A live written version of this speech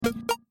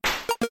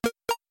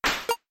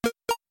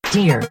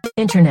Dear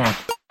Internet.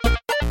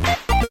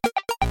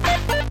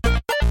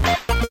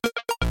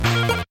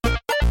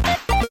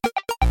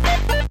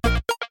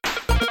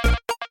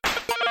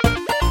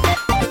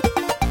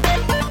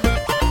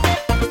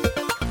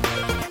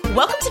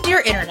 Welcome to Dear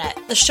Internet,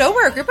 the show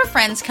where a group of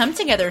friends come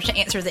together to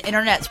answer the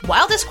internet's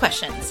wildest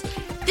questions.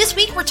 This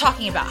week we're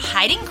talking about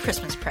hiding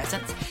Christmas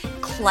presents,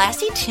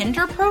 classy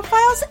Tinder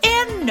profiles,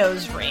 and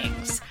nose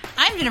rings.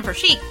 I'm Jennifer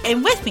Sheik,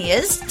 and with me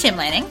is Tim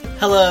Lanning.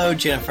 Hello,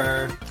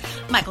 Jennifer.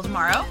 Michael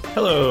Tomorrow.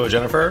 Hello,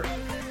 Jennifer.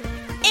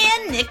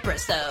 And Nick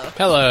Bristow.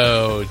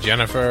 Hello,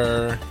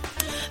 Jennifer.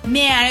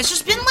 Man, it's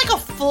just been like a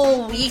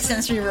full week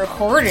since we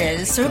recorded.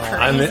 It's so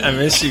crazy. I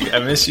miss you. I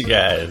miss you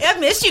guys. I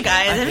missed you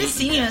guys. I haven't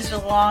seen you in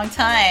such a long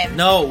time.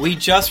 No, we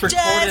just recorded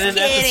Just an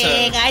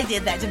kidding. episode. I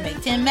did that to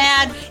make Tim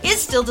mad. It's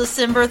still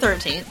December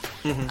 13th.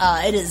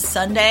 Mm-hmm. It is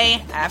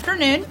Sunday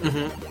afternoon.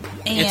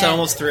 And It's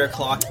almost 3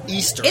 o'clock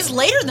Eastern. It's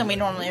later than we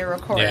normally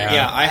record.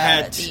 Yeah. I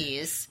had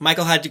these.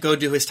 Michael had to go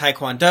do his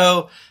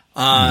taekwondo,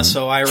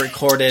 so I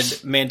recorded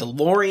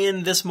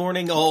Mandalorian this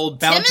morning. Old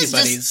Tim Bounty is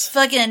Buddies.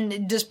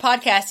 just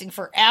podcasting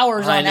for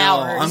hours I on know.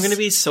 hours. I'm going to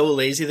be so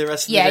lazy the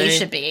rest of the Yeah, day. you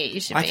should be. You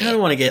should I be. kind of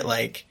want to get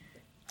like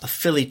a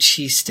Philly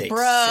cheesesteak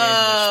Bro.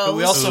 sandwich, but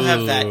we also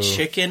have that Ooh.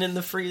 chicken in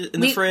the fridge.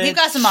 We've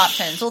got some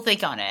options. We'll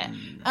think on it.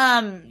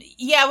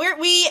 Yeah,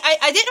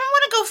 I didn't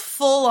want to go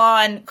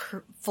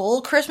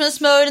full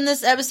Christmas mode in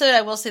this episode.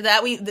 I will say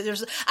that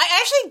I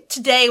actually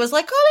today was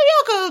like,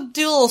 oh, maybe I'll go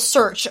do a little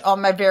search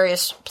on my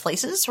various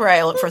places where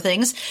I look for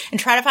things and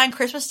try to find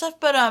Christmas stuff.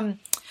 But a lot of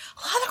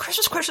the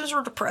Christmas questions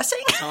were depressing.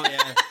 Oh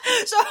yeah.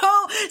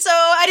 So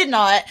I did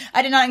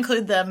not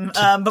include them.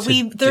 But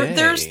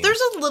there's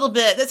a little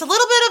bit. It's a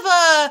little bit of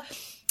a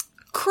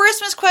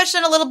Christmas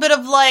question, a little bit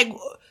of like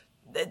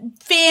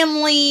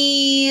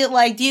family,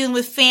 like dealing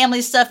with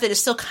family stuff that is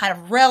still kind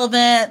of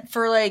relevant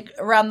for like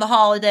around the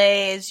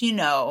holidays. You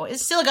know,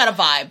 it's still got a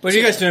vibe. What are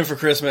you guys doing for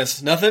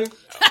Christmas? Nothing?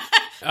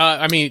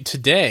 I mean,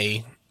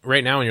 today,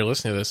 right now when you're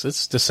listening to this,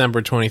 it's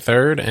December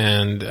 23rd,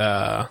 and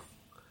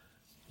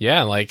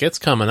yeah, like it's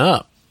coming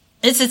up.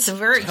 It's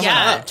very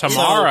up.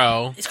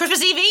 Tomorrow. It's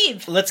Christmas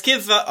Eve. Let's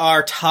give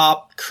our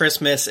top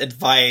Christmas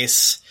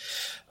advice,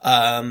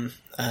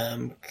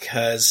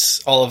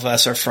 because all of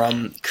us are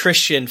from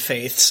Christian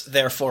faiths,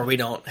 therefore we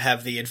don't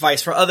have the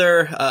advice for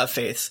other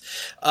faiths.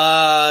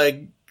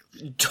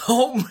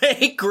 Don't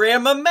make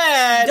Grandma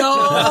mad.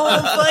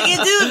 Don't fucking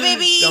do it,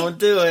 baby. Don't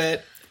do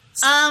it.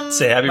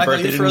 Say happy Michael,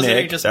 birthday you to frozen or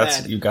you Nick. just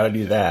That's mad? you got to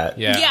do that.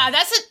 Yeah. Yeah,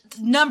 that's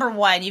number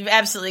one. You've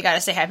absolutely got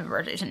to say happy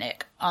birthday to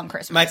Nick on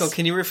Christmas. Michael,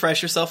 can you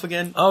refresh yourself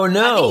again? Oh I think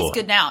no! he's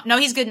good now. No,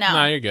 he's good now.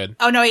 No, you're good.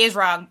 Oh no, he is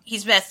wrong.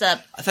 He's messed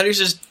up. I thought he was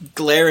just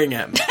glaring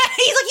at me.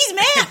 He's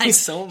mad. He's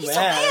so He's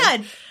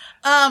mad.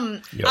 so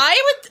mad. Yep.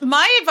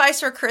 My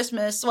advice for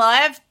Christmas, well, I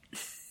have,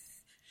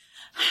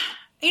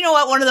 you know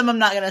what, one of them I'm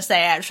not going to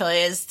say actually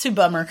is too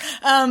bummer.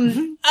 Make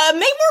more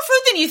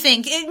food than you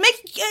think. Give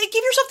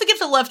yourself the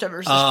gift of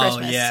leftovers this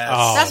Christmas. yes.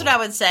 Oh. That's what I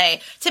would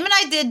say. Tim and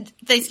I did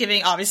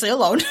Thanksgiving obviously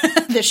alone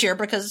this year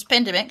because it's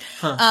pandemic.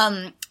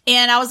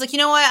 And I was like, you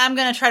know what, I'm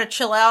going to try to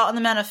chill out on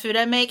the amount of food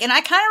I make. And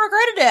I kind of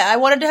regretted it. I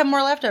wanted to have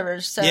more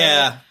leftovers. So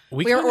Yeah.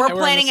 we're kinda were in the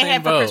planning same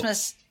ahead for boat.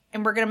 Christmas.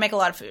 And we're going to make a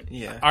lot of food.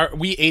 Yeah.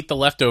 We ate the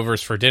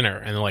leftovers for dinner,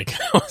 and like,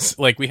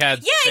 we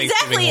had Yeah, exactly.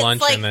 Thanksgiving It's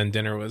lunch, like- and then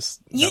dinner was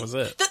that was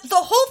it. The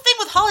whole thing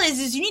with holidays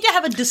is you need to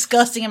have a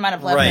disgusting amount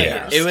of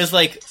leftovers. Right. It was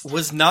like,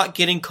 was not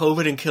getting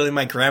COVID and killing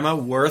my grandma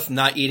worth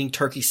not eating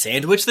turkey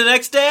sandwich the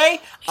next day?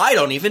 I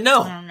don't even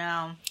know. I don't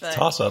know. But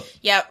Toss up.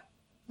 yeah,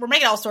 we're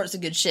making all sorts of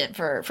good shit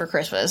for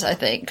Christmas, I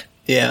think.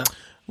 Yeah.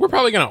 We're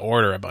probably gonna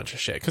order a bunch of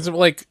shit because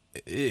like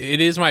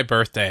it is my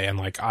birthday, and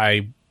like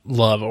I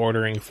love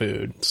ordering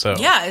food. So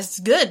Yeah, it's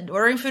good.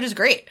 Ordering food is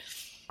great.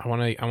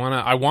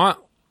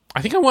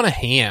 I think I want a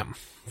ham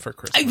for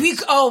Christmas.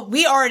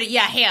 We already,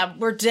 ham.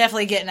 We're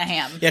definitely getting a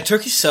ham. Yeah,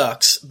 turkey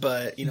sucks,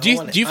 but you know.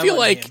 Do you feel I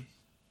like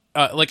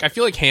ham. I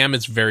feel like ham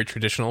is very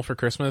traditional for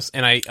Christmas,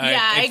 and I'm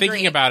I thinking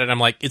agree. about it, I'm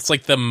like, it's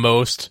like the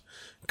most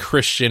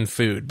Christian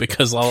food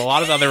because a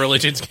lot of other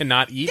religions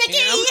cannot eat They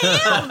ham. can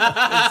eat ham. So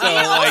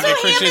like the ham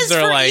Christians is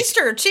are for like,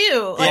 Easter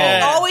too. Like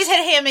Yeah. always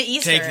had ham at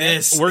Easter. Take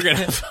this? we're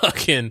gonna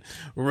fucking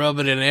rub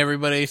it in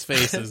everybody's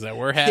faces that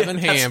we're having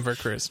ham for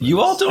Christmas. You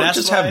all don't That's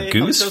just why have I hunt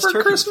goose those for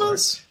turkeys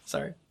Christmas.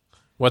 Sorry.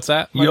 What's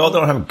that? You all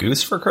don't have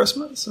goose for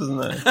Christmas,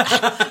 isn't it?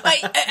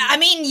 I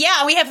mean,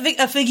 yeah, we have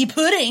a figgy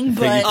pudding,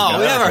 but Figgy- Oh,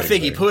 we have our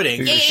figgy figgy pudding.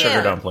 Your Yeah.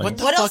 sugar dumplings. What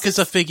the What fuck else is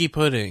a figgy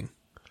pudding?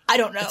 I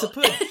don't know. It's a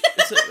pudding.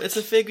 It's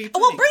a figgy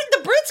pudding. Well, the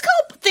Brits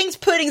call things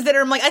puddings that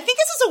are like, I think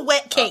this is a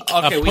wet cake.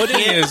 Okay, A we pudding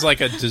can't. is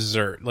like a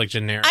dessert, like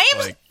generic. I am-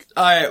 like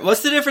All right,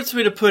 what's the difference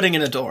between a pudding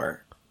and a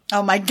door?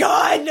 Oh my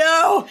God,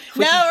 no!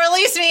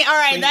 Release me! All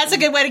right, that's a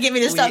good way to get me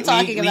to stop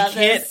talking about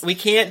this. We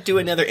can't do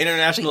another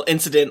international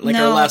incident like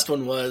No. our last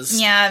one was.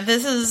 Yeah,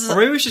 this is. Or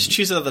maybe we should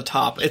choose it at the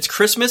top. It's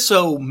Christmas,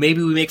 so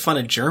maybe we make fun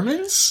of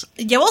Germans?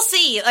 Yeah, we'll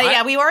see.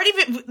 Yeah, we've already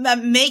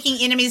been making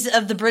enemies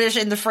of the British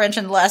and the French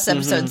in the last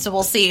episode, so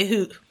we'll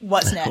see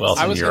what's next. Who else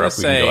I in was Europe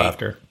gonna we can go say-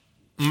 after?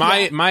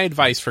 my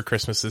advice for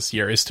Christmas this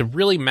year is to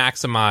really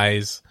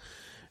maximize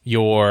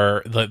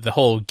the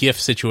whole gift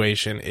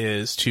situation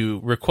is to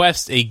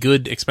request a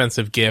good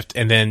expensive gift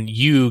and then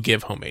you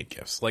give homemade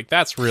gifts. Like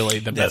that's really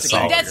the best.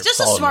 That's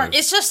just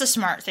it's just a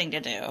smart thing to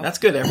do. That's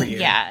good every year.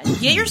 Yeah.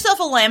 Get yourself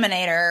a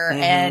laminator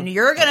and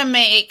you're going to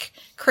make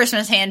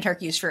Christmas hand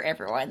turkeys for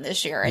everyone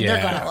this year and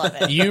they're going to love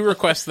it. You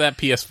request that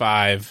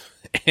PS5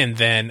 and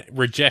then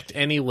reject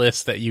any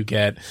list that you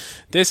get.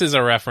 This is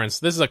a reference.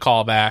 This is a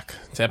callback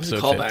to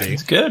episode 50.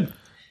 It's good.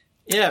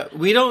 Yeah,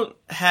 we don't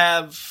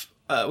have...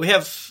 we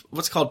have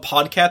what's called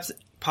podcast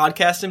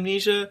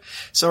amnesia,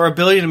 so our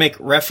ability to make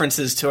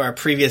references to our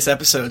previous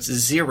episodes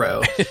is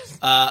zero.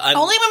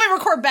 Only when we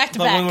record back to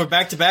But back. when we're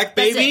back to back,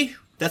 baby,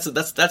 that's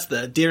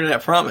the Dear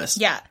Internet promise.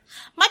 Yeah.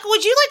 Michael,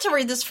 would you like to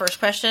read this first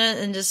question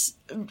and just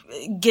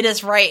get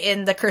us right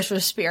in the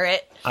Christmas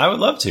spirit? I would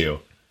love to.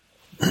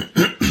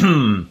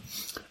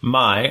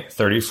 My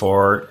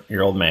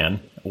 34-year-old man,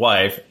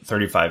 wife,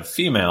 35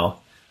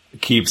 female,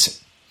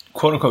 keeps,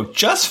 quote unquote,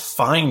 just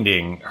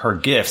finding her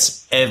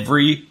gifts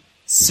every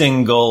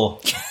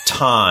single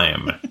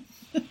time.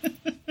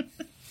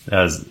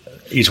 As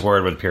each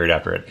word with a period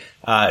after it.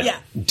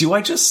 Do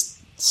I just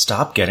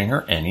stop getting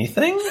her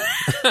anything?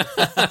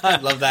 I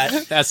love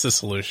that. That's the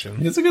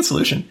solution. It's a good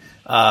solution.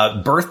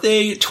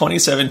 Birthday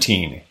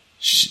 2017.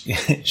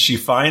 She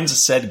finds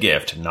said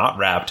gift, not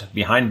wrapped,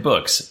 behind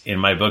books in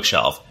my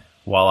bookshelf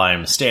while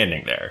I'm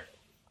standing there.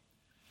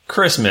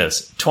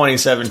 Christmas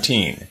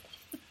 2017.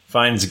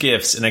 Finds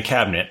gifts in a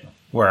cabinet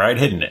where I'd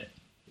hidden it.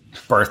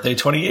 Birthday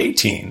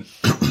 2018.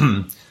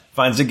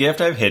 Finds a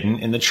gift I've hidden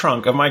in the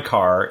trunk of my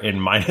car in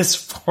minus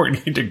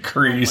 40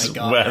 degrees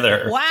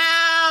weather.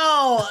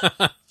 Wow!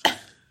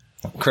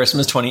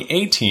 Christmas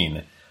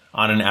 2018.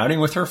 On an outing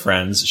with her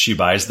friends, she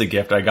buys the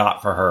gift I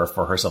got for her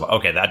for herself.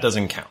 Okay, that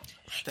doesn't count.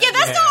 Yeah,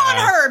 that's not on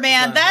her,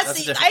 man. That's I a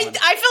different feel one.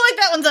 like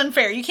that one's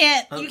unfair. You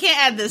can't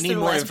add this Need to the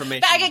more list.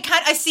 information.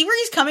 But I see where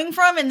he's coming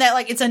from, and that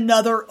like it's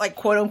another like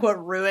quote unquote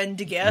ruined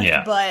gift.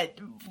 Yeah. But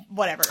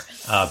whatever.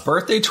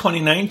 Birthday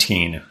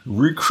 2019.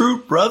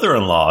 Recruit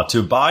brother-in-law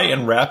to buy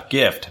and wrap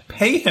gift.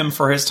 Pay him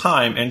for his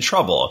time and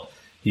trouble.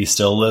 He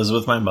still lives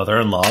with my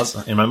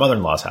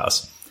mother-in-law's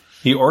house.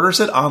 He orders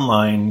it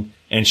online,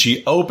 and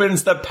she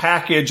opens the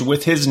package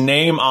with his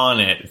name on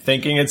it,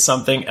 thinking it's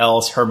something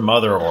else her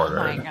mother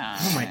ordered.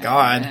 Oh my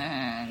god.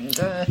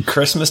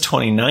 Christmas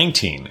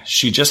 2019.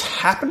 She just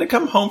happened to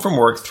come home from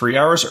work 3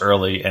 hours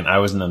early, and I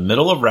was in the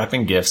middle of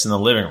wrapping gifts in the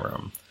living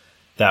room.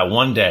 That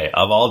one day,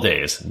 of all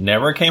days,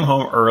 never came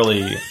home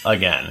early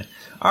again.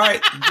 All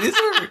right,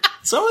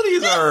 some of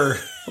these are,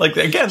 like,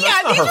 again,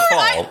 that's not her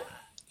fault.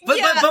 But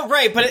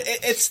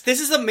this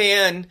is a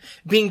man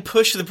being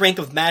pushed to the brink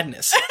of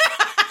madness.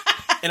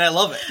 And I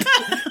love it.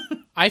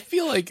 I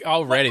feel like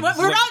already... We're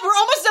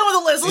almost done with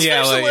the list. Let's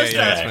finish the list.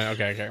 Yeah,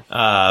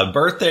 okay.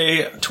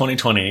 Birthday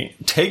 2020.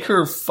 Take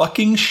her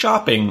fucking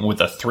shopping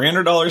with a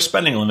 $300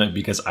 spending limit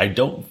because I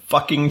don't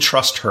fucking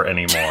trust her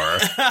anymore.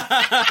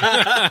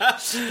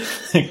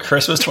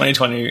 Christmas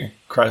 2020.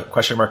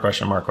 Question mark,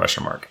 question mark,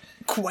 question mark.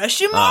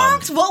 Question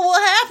marks? What will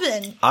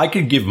happen? I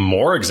could give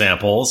more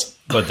examples,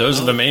 but those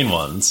are the main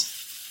ones.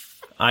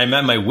 I'm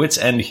at my wit's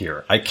end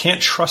here. I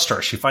can't trust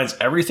her. She finds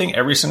everything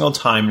every single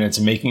time, and it's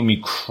making me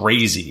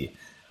crazy.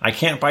 I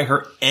can't buy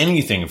her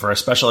anything for a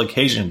special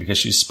occasion because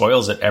she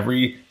spoils it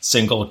every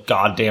single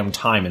goddamn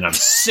time, and I'm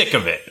sick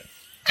of it.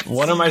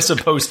 What am I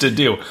supposed to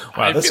do?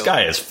 Wow, this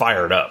guy is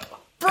fired up.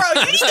 Bro,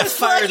 you need to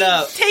Fired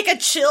up. take a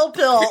chill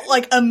pill,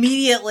 like,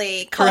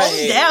 immediately. Calm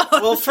down.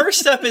 Well, first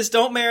step is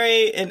don't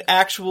marry an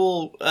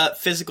actual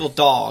physical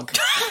dog.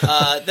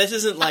 This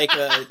isn't like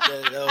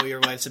your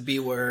wife's a B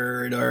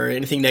word or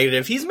anything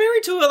negative. He's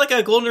married to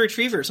a golden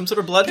retriever, some sort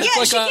of bloodhound.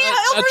 Yeah, she can't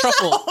help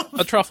herself.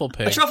 A truffle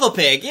pig. A truffle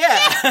pig, yeah.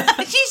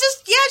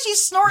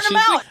 She's snorting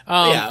them out.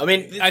 Yeah, I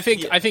mean, I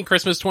think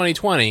Christmas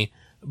 2020,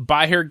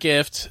 buy her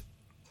gift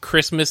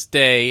Christmas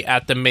Day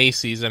at the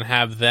Macy's and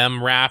have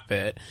them wrap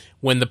it.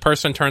 When the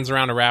person turns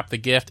around to wrap the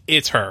gift,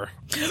 it's her.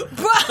 Bro.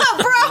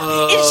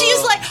 And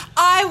she's like,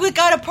 I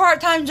got a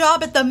part-time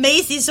job at the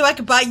Macy's so I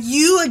could buy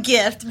you a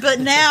gift, but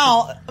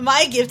now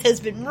my gift has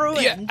been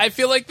ruined. Yeah, I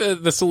feel like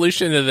the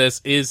solution to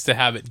this is to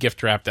have it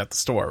gift wrapped at the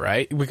store,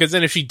 right? Because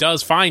then if she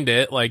does find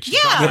it, like,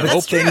 she's not gonna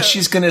that's open true.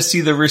 She's going to see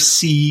the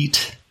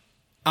receipt.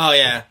 oh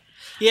yeah.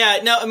 Yeah,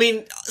 no, I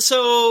mean,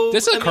 so...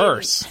 This is a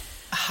curse.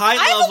 High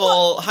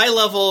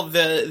level,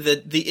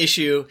 the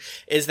issue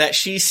is that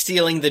she's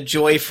stealing the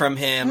joy from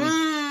him.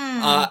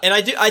 And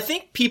I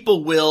think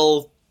people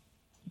will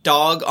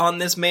dog on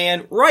this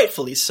man,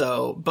 rightfully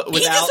so, but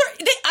without...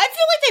 I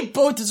feel like they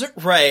both deserve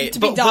Right, to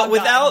be but dogged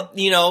without,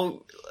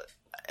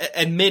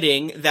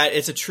 admitting that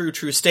it's a true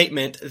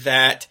statement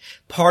that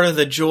part of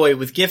the joy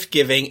with gift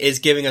giving is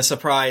giving a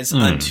surprise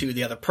unto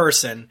the other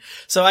person.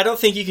 So I don't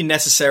think you can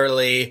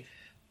necessarily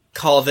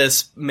call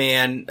this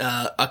man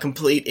a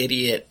complete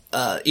idiot,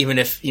 even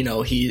if,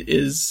 he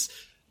is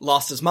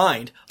lost his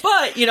mind.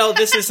 But,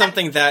 this is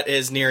something that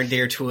is near and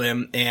dear to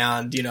him,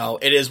 and,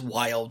 it is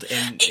wild,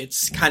 and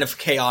it's kind of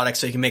chaotic,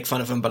 so you can make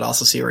fun of him, but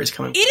also see where he's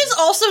coming from. It is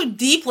also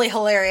deeply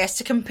hilarious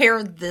to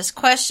compare this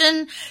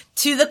question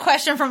to the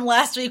question from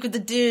last week with the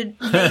dude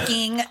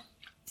making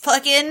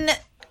fucking,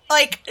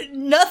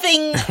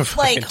 nothing,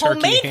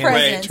 homemade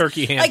presents.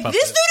 Turkey hand this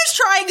puppets. dude is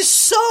trying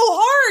so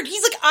hard.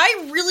 He's like,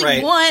 I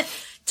really want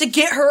to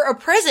get her a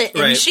present.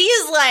 And she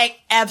is like,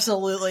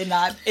 absolutely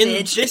not, bitch.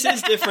 And this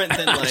is different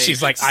than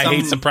She's like, I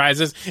hate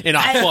surprises, and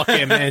I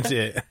fucking meant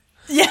it.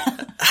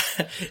 Yeah.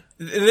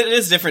 It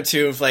is different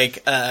too, of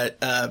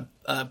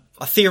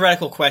a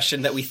theoretical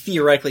question that we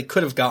theoretically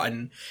could have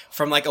gotten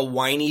from a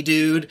whiny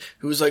dude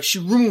who's like, she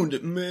ruined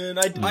it, man.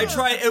 I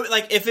tried,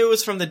 if it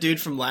was from the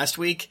dude from last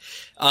week,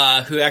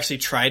 who actually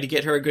tried to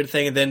get her a good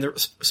thing and then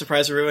the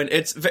surprise ruined.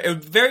 It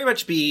would very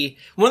much be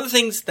one of the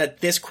things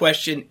that this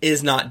question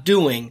is not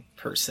doing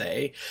per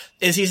se,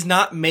 is he's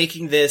not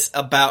making this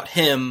about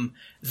him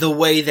the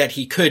way that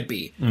he could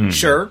be.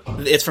 Sure,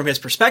 it's from his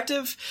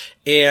perspective,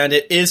 and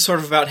it is sort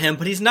of about him,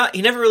 but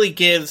he never really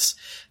gives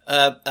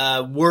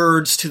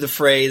words to the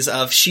phrase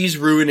of, she's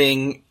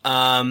ruining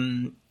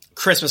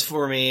Christmas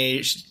for me,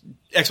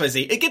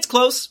 XYZ. It gets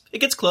close.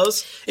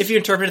 If you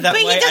interpret it that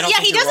way, I don't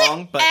think you're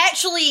wrong. But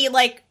actually,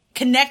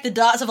 connect the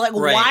dots of,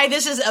 why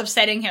this is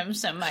upsetting him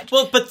so much.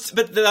 Well, but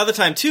the other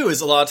time, too,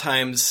 is a lot of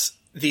times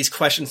these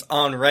questions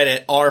on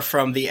Reddit are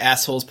from the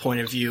asshole's point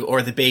of view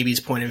or the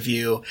baby's point of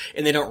view,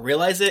 and they don't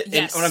realize it.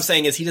 Yes. And what I'm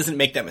saying is he doesn't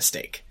make that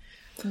mistake.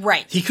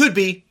 Right. He could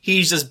be.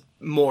 He's just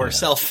more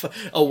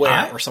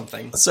self-aware or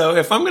something. So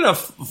if I'm going to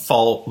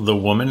fault the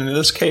woman in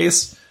this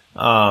case,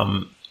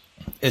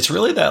 it's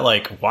really that,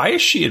 why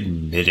is she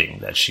admitting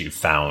that she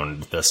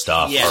found the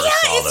stuff or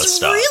saw the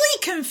stuff? It's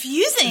really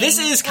confusing. This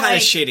is kind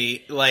of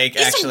shitty,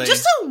 actually. It's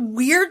just a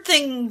weird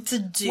thing to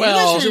do.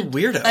 Well, as she's a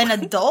weirdo. An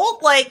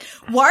adult? Why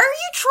are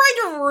you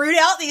trying to root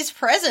out these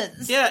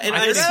presents? Yeah, and I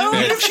What assume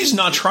if she's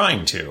not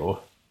trying to?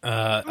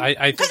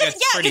 I think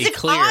that's pretty if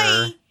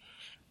clear.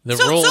 The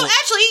So rule.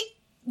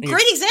 actually,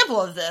 great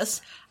example of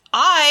this.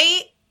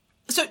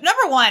 So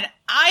number one,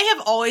 I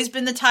have always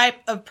been the type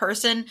of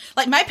person,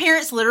 my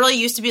parents literally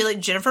used to be like,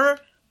 Jennifer,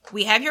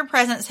 we have your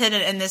presents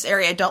hidden in this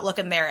area, don't look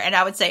in there. And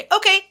I would say,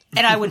 okay.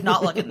 And I would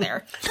not look in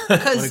there.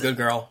 what a good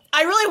girl.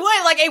 I really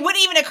would. It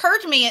wouldn't even occur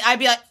to me. I'd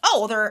be like,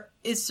 oh, well,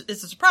 it's a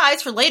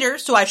surprise for later,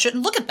 so I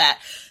shouldn't look at that.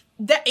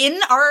 In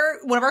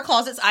one of our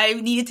closets, I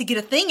needed to get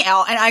a thing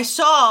out, and I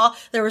saw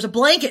there was a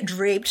blanket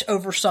draped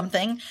over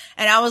something,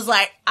 and I was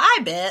like, I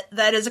bet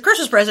that is a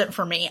Christmas present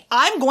for me.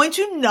 I'm going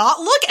to not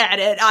look at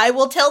it. I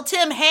will tell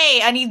Tim, hey,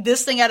 I need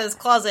this thing out of his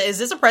closet. Is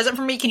this a present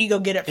for me? Can you go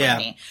get it for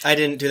me? I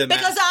didn't do the math.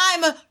 Because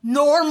I'm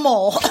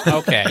normal.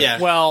 Okay. Yeah.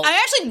 Well, I'm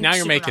actually now you're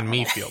super making normal.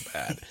 me feel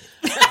bad.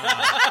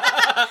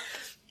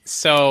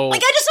 So I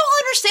just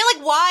don't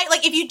understand, why,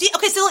 if you did,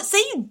 okay, so let's say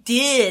you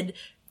did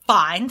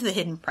find the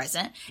hidden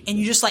present, and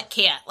you just, can't,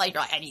 you're like,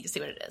 I need to see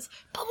what it is.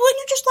 But wouldn't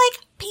you just,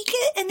 peek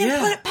it and then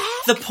put it back?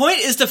 The point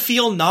is to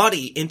feel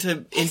naughty,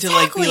 into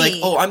Exactly. be like,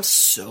 oh, I'm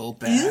so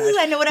bad. Ooh,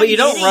 I know what but I'm you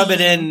don't getting. rub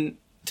it in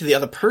to the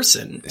other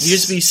person. You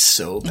just be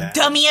so bad.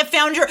 Dummy, I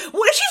found your...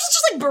 What if she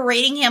was just,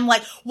 berating him,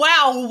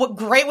 wow, what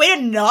great way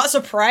to not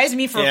surprise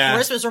me for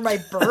Christmas or my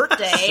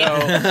birthday.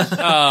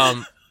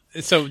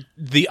 So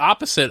the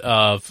opposite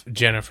of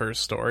Jennifer's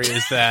story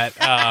is that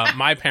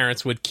my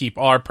parents would keep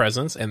our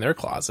presents in their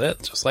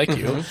closet, just like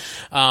you.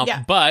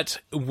 But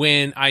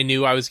when I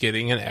knew I was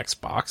getting an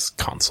Xbox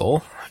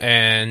console,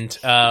 and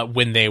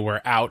when they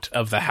were out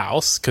of the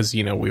house, because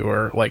we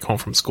were home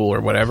from school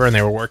or whatever, and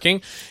they were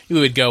working, we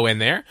would go in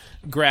there,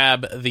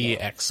 grab the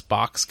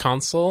Xbox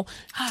console,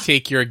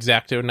 take your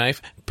X-Acto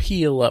knife,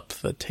 peel up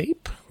the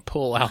tape,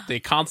 pull out the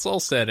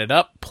console, set it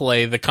up,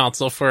 play the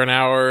console for an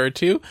hour or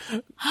two,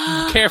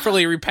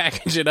 carefully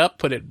repackage it up,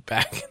 put it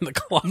back in the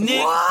closet.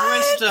 Nick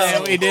Bristow.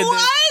 And we did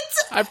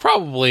What?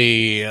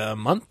 probably a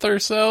month or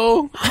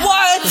so.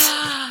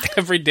 What?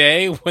 Every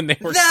day when they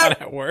were done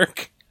at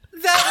work.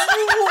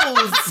 That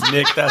rules!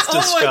 Nick, that's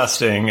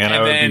disgusting, and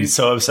I would then- be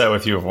so upset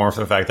with you if it weren't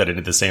for the fact that I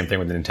did the same thing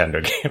with the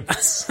Nintendo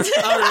games.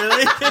 Oh,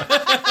 really? Wait,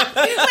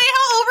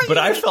 how old were you? But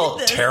I when you felt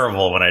did this?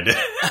 terrible when I did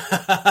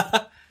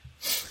it.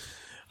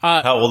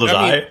 How old was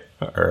I?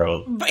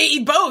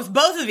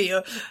 Both of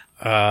you.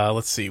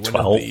 Let's see. When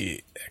 12? did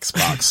the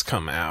Xbox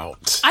come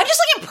out? I'm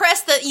just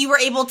impressed that you were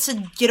able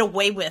to get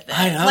away with it.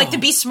 I know. To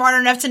be smart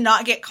enough to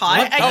not get caught.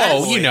 What? I guess.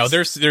 Oh,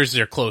 there's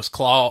your close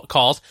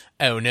calls.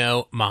 Oh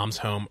no, mom's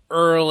home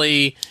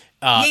early.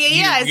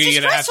 Yeah. It's You're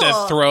just gonna have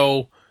stressful. to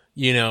throw,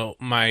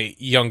 my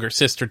younger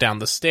sister down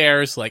the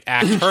stairs.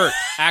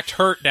 Act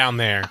hurt down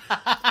there.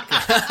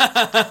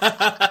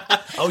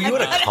 Oh, you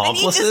had I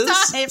need this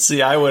accomplices? time.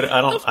 See, I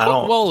don't.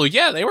 Well,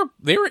 yeah, they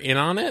were in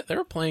on it. They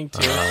were playing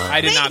too.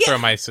 I did not throw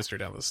my sister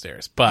down the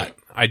stairs, but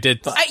I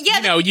did.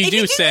 yeah, you if do you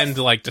do send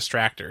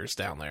distractors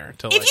down there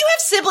to If you have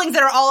siblings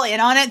that are all in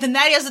on it, then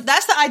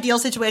that's the ideal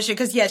situation.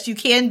 Because yes, you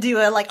can do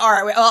a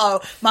all right,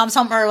 mom's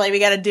home early. We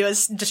got to do a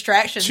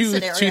distraction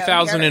scenario.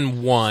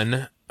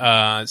 2001.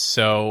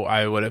 So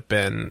I would have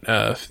been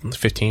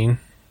 15.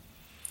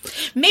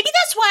 Maybe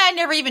that's why I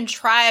never even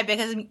tried,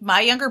 because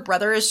my younger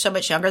brother is so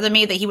much younger than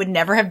me that he would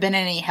never have been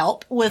any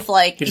help with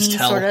like any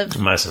sort of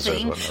My sisters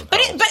thing. wouldn't have But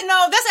helped. but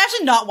no, that's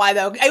actually not why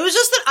though. It was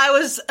just that I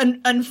was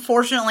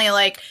unfortunately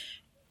like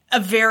a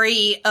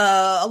very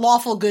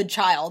lawful good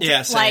child.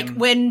 Yeah, same. Like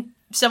when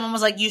someone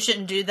was like, "You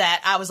shouldn't do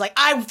that," I was like,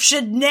 "I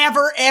should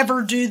never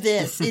ever do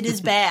this. It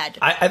is bad."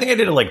 I think I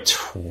did it like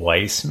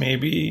twice,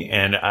 maybe,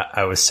 and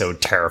I was so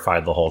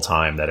terrified the whole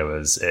time that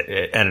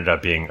it ended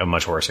up being a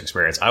much worse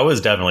experience. I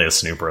was definitely a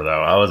snooper,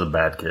 though. I was a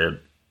bad kid.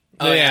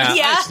 Oh, yeah.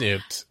 Yeah. I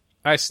snooped.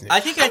 I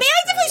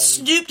definitely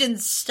snooped in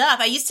stuff.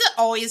 I used to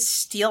always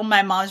steal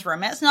my mom's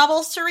romance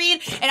novels to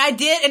read,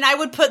 and I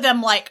would put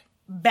them like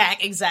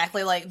back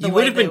exactly like the you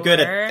way would have been they good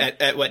were.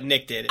 at what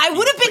Nick did. I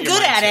would have been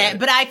good at it,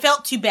 but I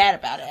felt too bad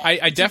about it.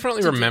 I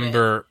definitely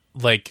remember,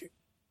 like,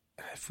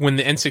 when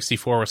the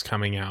N64 was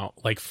coming out,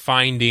 like,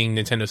 finding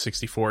Nintendo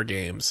 64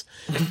 games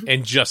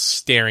and just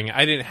staring.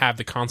 I didn't have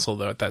the console,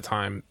 though, at that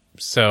time,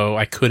 so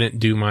I couldn't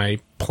do my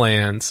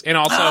plans. And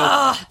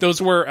also,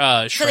 those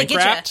were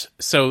shrink-wrapped,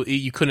 so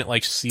you couldn't,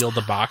 like, seal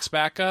the box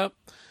back up.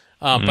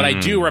 But I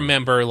do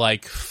remember,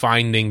 like,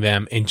 finding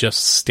them and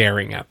just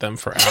staring at them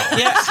for hours.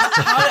 Yeah.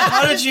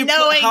 How did you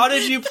Knowing. how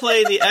did you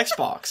play the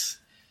Xbox?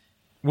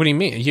 What do you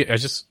mean? I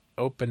just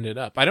opened it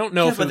up. I don't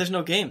know Yeah, if but there's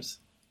no games.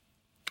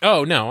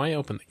 Oh, no, I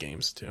opened the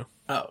games, too.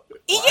 Oh.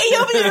 He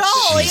opened it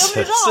all. He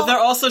opened it all. So they're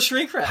also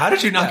shrink wrapped. How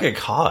did you not get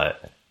caught?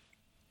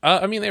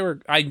 I mean, they were.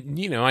 I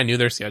knew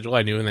their schedule.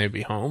 I knew when they'd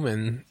be home,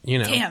 and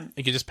Damn.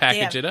 you could just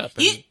package it up.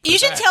 And You put it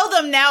should back. tell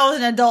them now as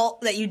an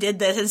adult that you did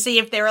this and see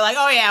if they were like,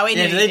 "Oh yeah, we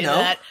knew do you they did know?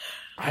 that,"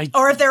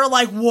 or if they were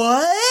like,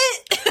 "What?"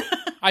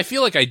 I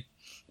feel like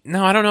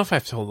No, I don't know if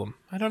I've told them.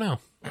 I don't know.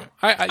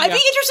 I'd be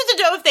interested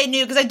to know if they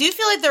knew, because I do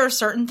feel like there are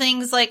certain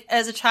things like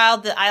as a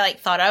child that I like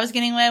thought I was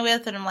getting away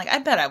with, and I'm like, I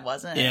bet I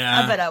wasn't.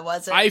 Yeah. I bet I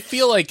wasn't. I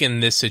feel like in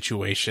this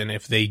situation,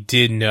 if they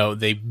did know,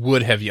 they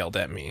would have yelled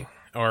at me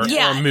or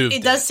moved.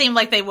 it does seem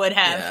like they would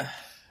have. Yeah.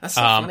 That's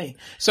so funny.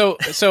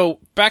 So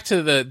back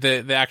to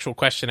the actual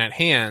question at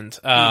hand.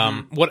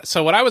 What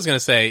I was going to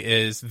say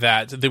is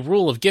that the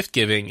rule of gift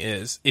giving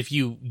is if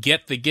you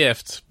get the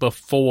gift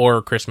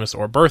before Christmas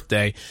or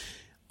birthday,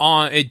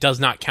 it does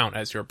not count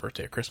as your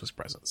birthday or Christmas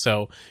present.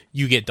 So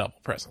you get double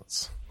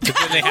presents. But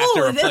then they have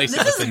to replace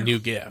it with a new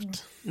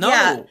gift. No.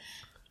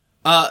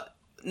 Yeah.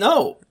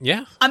 No.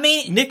 Yeah. I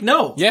mean, Nick,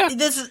 no. Yeah.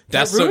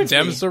 That ruins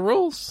them's me. the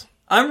rules.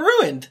 I'm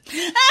ruined.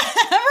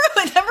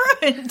 I'm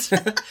ruined.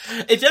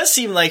 It does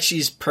seem like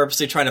she's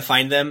purposely trying to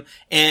find them,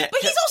 and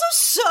But he's also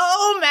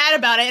so mad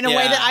about it in a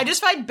way that I just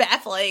find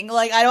baffling.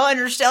 Like, I don't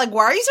understand. Like,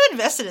 why are you so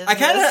invested in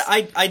this?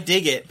 I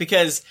dig it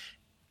because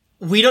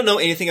we don't know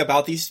anything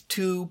about these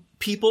two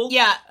people,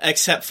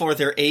 except for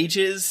their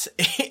ages,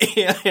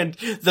 and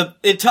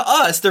to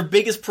us, their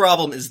biggest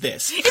problem is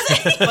this.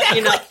 Exactly. But,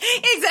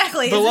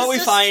 exactly. But Is what this we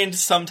just find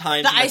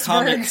sometimes in the iceberg?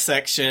 comic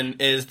section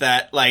is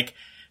that, like,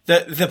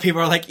 the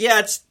people are like, yeah,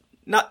 it's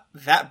not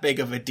that big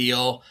of a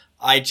deal.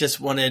 I just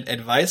wanted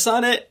advice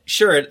on it.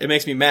 Sure, it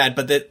makes me mad,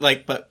 but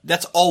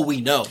that's all we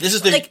know. This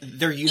is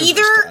their universe.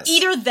 to us.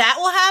 Either that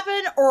will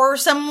happen, or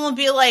someone will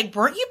be like,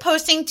 "Weren't you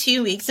posting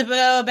 2 weeks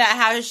ago about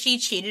how she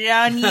cheated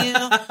on you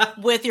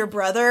with your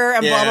brother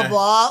and blah blah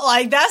blah?"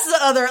 Like, that's the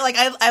other. Like,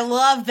 I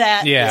love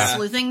that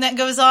sleuthing that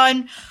goes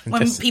on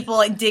when people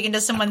like dig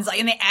into someone's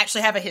and they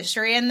actually have a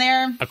history in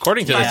there.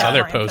 According to this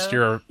other post,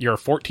 you're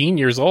 14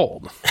 years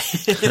old.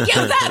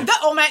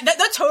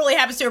 That totally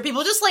happens to her.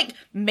 People just like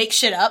make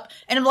shit up,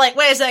 and I'm like,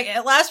 wait a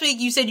second. Last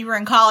week you said you were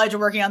in college or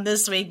working on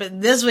this week,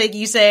 but this week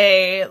you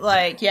say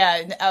like,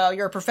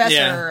 you're a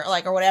professor,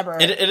 like, or whatever.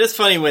 It is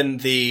funny when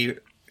the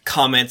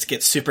comments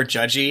get super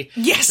judgy,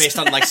 based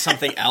on like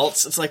something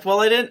else. It's like,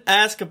 well, I didn't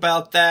ask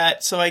about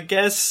that, so I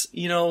guess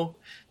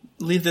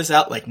leave this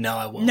out. Like, no,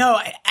 I won't. No,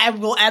 I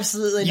will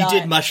absolutely not. You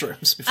did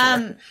mushrooms before.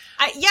 I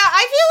feel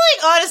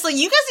like honestly,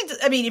 you guys need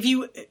to, I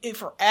mean,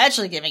 if we're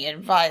actually giving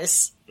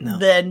advice,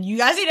 then you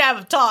guys need to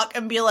have a talk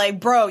and be like,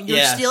 bro,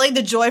 you're stealing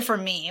the joy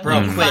from me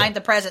when you find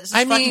the presents.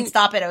 Just fucking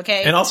stop it,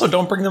 okay? And also,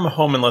 don't bring them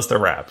home unless they're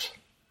wrapped.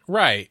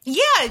 Right.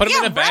 Yeah. Put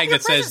them in a wrap bag your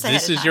that says, presents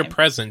 "This ahead is of your time."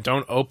 present.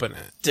 Don't open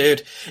it."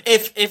 Dude,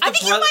 if I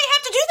think you might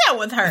have to do that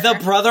with her. The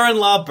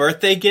brother-in-law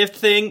birthday gift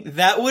thing,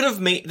 that would have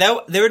made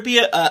there would be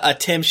a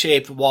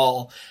Tim-shaped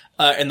wall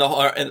in the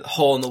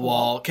hole in the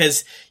wall,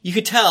 because you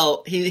could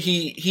tell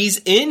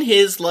he's in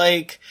his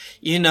like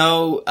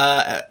Unabomber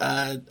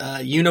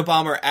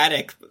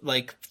attic,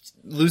 like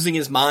losing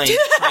his mind,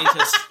 trying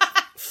to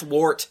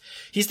thwart.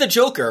 He's the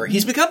Joker.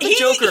 He's become the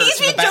Joker. He's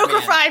been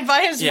Joker-fied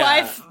by his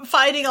wife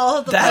finding all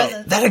of the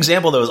presents. That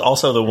example, though, is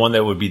also the one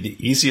that would be the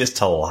easiest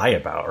to lie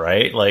about,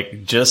 right?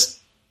 Like, just...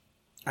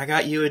 I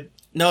got you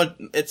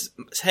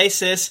hey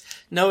sis,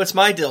 no, it's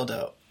my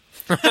dildo.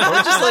 Or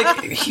just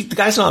like, the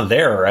guy's not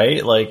there,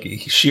 right? Like,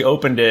 she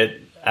opened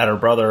it at her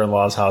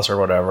brother-in-law's house or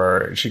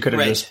whatever. She could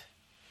have just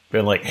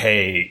been like,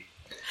 hey...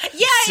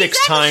 Yeah,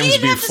 6 times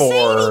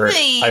before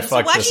I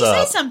fucked this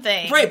up. Say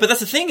something? Right, but that's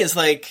the thing is,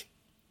 like,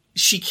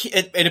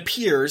 it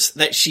appears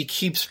that she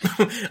keeps.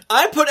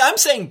 I'm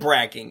saying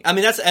bragging. I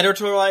mean, that's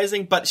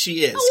editorializing, but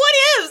she is.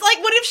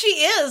 What if she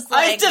is?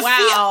 Like,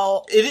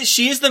 wow.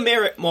 She is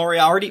the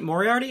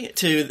Moriarty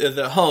to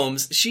the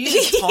Holmes. She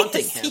is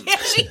taunting him. Yeah,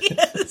 she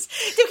is.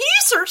 Can you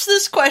search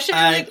this question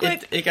really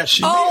quick? It got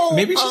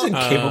maybe she's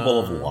incapable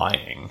of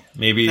lying.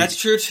 Maybe that's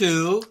true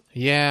too.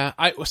 Yeah.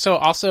 So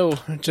also,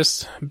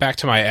 just back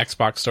to my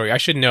Xbox story, I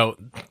should note,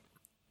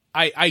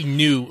 I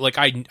knew, like,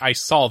 I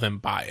saw them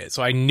buy it,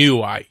 so I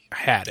knew I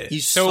had it.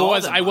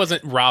 I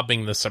wasn't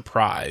robbing the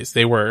surprise.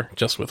 They were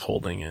just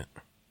withholding it.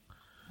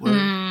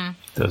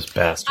 Those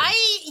bastards.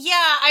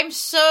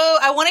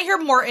 I want to hear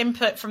more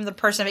input from the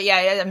person, but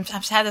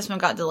I'm sad this one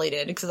got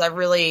deleted because I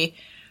really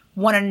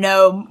want to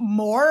know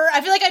more.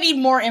 I feel like I need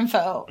more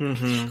info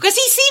because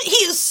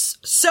he's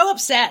so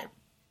upset.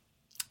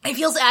 He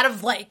feels out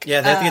of they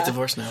have to get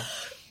divorced now.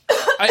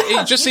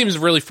 It just seems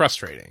really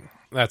frustrating.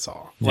 That's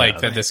all.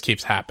 That this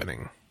keeps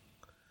happening.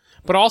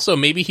 But also,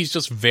 maybe he's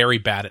just very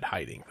bad at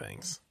hiding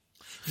things.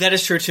 That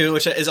is true too,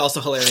 which is also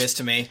hilarious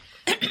to me.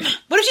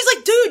 What if she's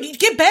like, dude, you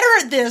get better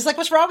at this? Like,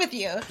 what's wrong with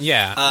you?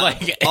 Yeah.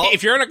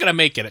 If you're not going to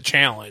make it a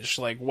challenge,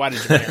 why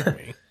did you marry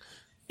me?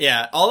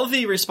 Yeah, all of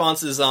the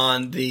responses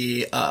on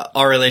the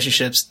Our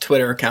Relationships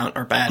Twitter account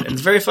are bad.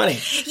 It's very funny.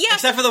 Yeah.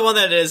 Except for the one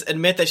that is,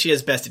 admit that she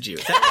has bested you.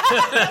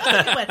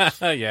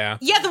 Yeah.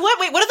 Yeah, what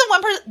if the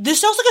one person,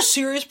 this sounds like a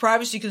serious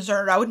privacy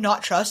concern. I would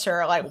not trust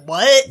her. Like,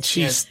 what? Because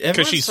she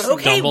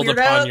stumbled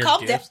upon your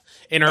gifts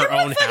in her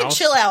own house.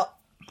 Chill out.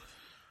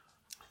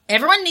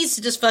 Everyone needs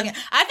to just fucking...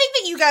 I think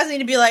that you guys need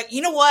to be like,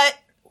 you know what?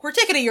 We're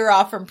taking a year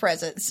off from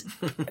presents.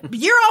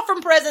 Year off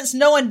from presents,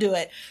 no one do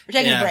it. We're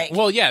taking a break.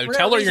 Well, yeah,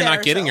 tell her you're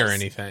not getting her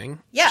anything.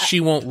 Yeah. She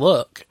won't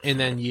look, and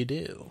then you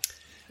do.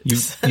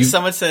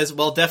 Someone says,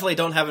 well, definitely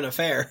don't have an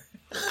affair.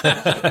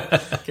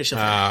 I just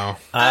find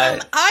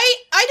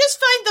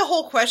the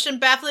whole question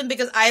baffling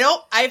because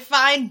I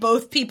find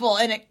both people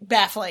in it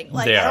baffling.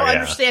 Like, I don't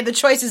understand the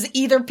choices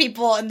either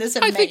people in this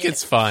have made. I think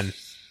it's fun.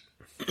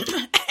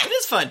 It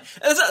is fun.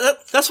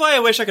 That's why I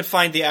wish I could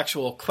find the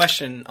actual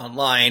question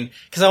online,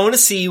 because I want to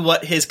see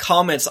what his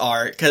comments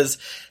are, because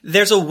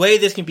there's a way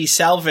this can be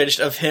salvaged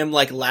of him,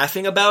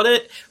 laughing about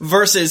it,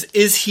 versus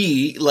is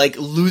he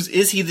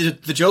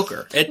the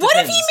Joker? What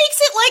if he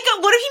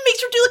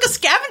makes her do, a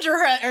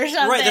scavenger hunt or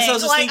something? Right, that's what I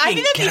was thinking. I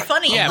think that'd be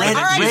funny. Yeah, but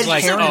he's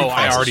like,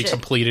 I already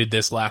completed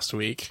this last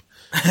week.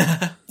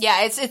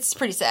 Yeah, it's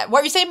pretty sad. What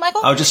were you saying, Michael?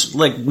 I would just,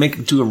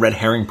 do a red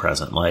herring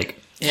present,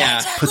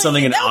 put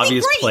something in an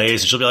obvious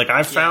place, and she'll be like,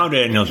 I found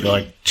it, and he'll be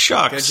like,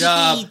 shucks. Good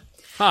job.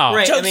 Oh,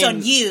 right, joke's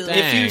on you.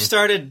 If you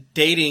started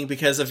dating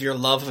because of your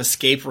love of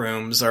escape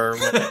rooms or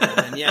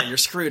whatever, then you're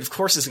screwed. Of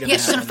course it's going to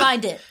happen. She's going to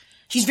find it.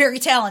 She's very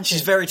talented.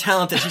 She's very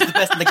talented. She's the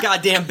best in the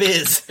goddamn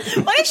biz.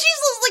 What if she's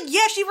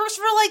she works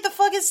for the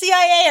fucking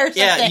CIA or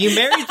something? Yeah, you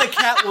married the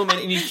Catwoman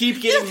and you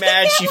keep getting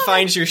mad she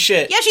finds your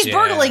shit. Yeah, she's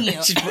burgling you.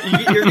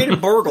 You're getting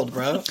burgled,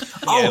 bro.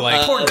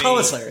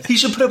 Portcullis. He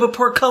should put up a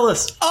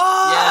portcullis.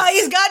 Oh,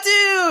 he's got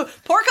to.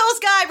 Portcullis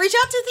guy, reach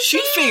out to the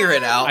She'd figure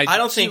it out. I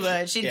don't think...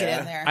 She'd get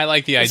in there. I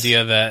like the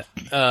idea that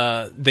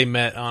they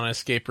met on an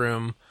escape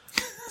room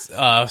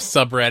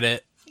subreddit.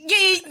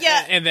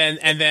 Yeah. And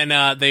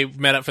then they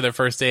met up for their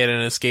first date at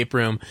an escape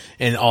room,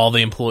 and all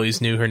the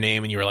employees knew her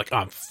name, and you were like,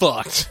 I'm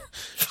fucked.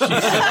 She's so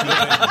good.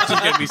 She's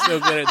going to be so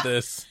good at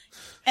this.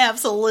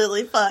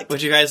 Absolutely fucked.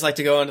 Would you guys like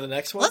to go on to the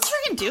next one? Let's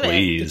freaking do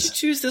Please. it. Did you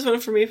choose this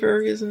one for me for a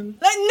reason?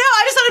 No,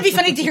 I just thought it'd be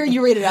funny to hear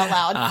you read it out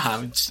loud.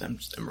 I'm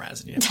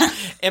razzing you.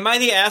 Am I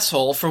the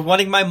asshole for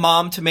wanting my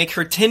mom to make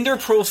her Tinder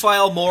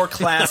profile more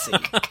classy?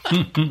 This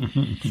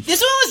one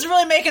was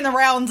really making the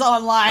rounds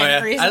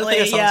online recently. I don't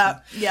think I saw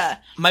Yeah.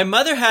 My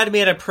mother had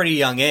me at a pretty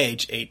young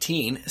age,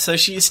 18, so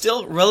she's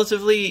still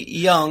relatively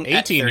young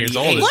 18 years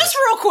old. Let's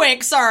real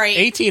quick, sorry.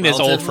 18 is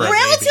old for a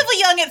relatively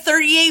young at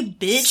 38,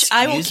 bitch.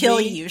 I will kill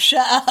you.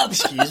 Shut up.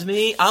 Excuse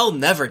me? I'll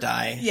never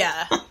die.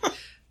 Yeah.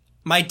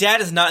 My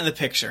dad is not in the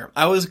picture.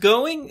 I was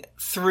going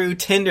through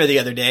Tinder the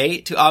other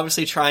day to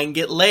obviously try and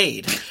get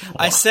laid. Wow.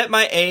 I set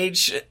my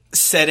age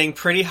setting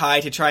pretty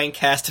high to try and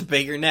cast a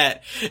bigger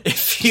net.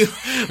 If you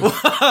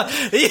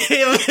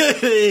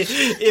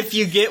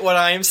get what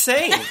I am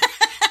saying.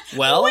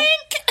 Well, wink.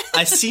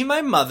 I see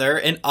my mother,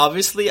 and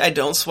obviously I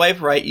don't swipe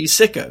right, you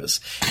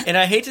sickos. And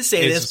I hate to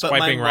say this, but my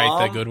mom... Swiping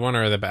right the good one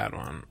or the bad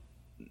one?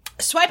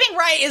 Swiping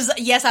right is,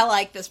 yes, I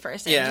like this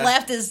person. Yeah.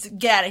 Left is,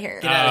 get out of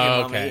here. Get out of here,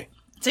 okay. mommy.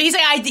 So he's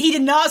saying he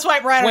did not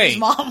swipe right on his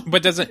mom.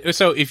 But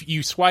so if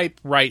you swipe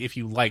right if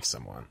you like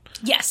someone.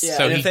 Yes. Yeah,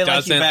 so he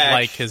doesn't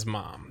like his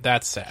mom.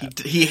 That's sad.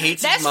 He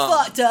hates his mom.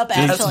 That's fucked up,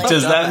 actually.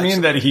 Does that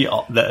mean that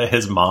that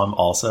his mom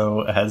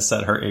also has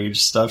set her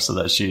age stuff so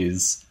that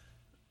she's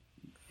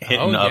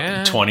hitting up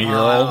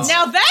 20-year-olds?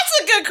 Now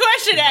that's a good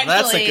question, actually.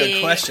 That's a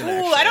good question,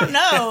 actually. Ooh, I don't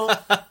know.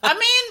 I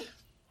mean,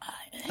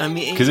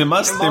 because they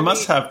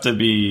must have to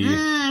be.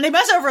 They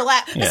must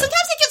overlap. Yeah. But sometimes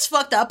it gets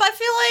fucked up, I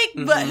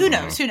feel like. But who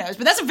knows? Who knows?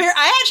 But that's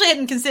I actually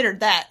hadn't considered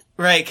that.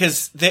 Right,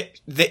 because the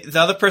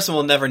other person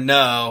will never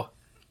know.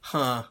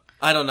 Huh.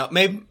 I don't know.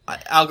 Maybe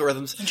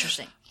algorithms.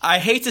 Interesting. I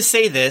hate to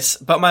say this,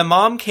 but my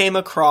mom came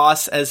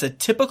across as a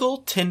typical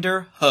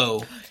Tinder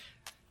hoe.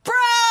 Bro,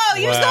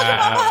 you're still your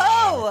mom a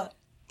hoe.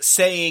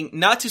 Saying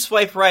not to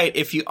swipe right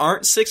if you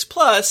aren't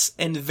 6+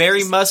 and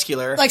very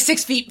muscular. Like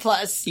 6 feet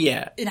plus.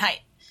 Yeah. In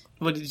height.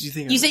 What did you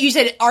think? You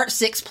said aren't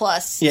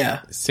 6+.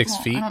 Yeah. 6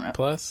 feet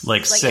plus?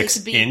 Like it 6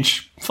 could be-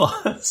 inch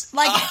plus.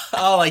 Like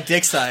Oh, like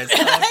dick size.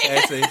 Oh, okay,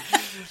 I see.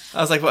 I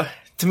was like, what?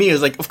 To me, it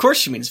was like, of course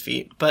she means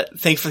feet, but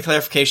thanks for the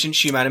clarification.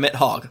 She might have meant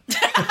hog.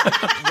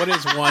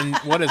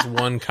 What does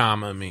 1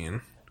 comma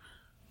mean?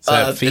 Is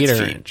that feet it's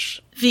or feet.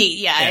 inch? feet,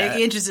 Yeah.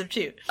 inches of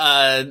 2.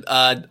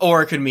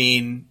 Or it could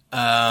mean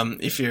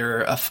if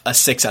you're a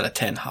 6 out of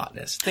 10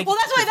 hotness. Well,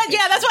 that's why.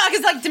 That's why.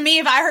 Because like to me,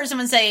 if I heard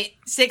someone say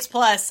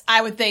 6+,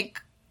 I would think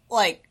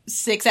like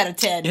 6 out of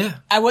 10. Yeah.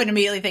 I wouldn't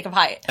immediately think of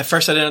height. At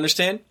first I didn't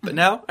understand, but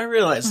now I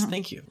realize.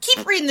 Thank you.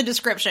 Keep reading the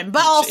description,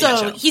 but also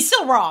Yeah. he's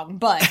still wrong.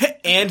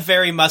 But And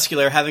very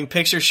muscular, having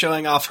pictures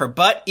showing off her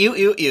butt, ew,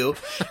 ew, ew,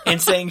 and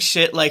saying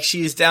shit like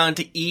she's down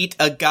to eat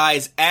a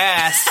guy's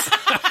ass.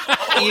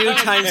 Ew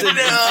times a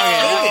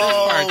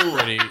Part's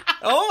pretty.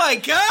 Oh my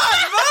god,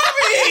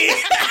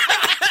 mommy!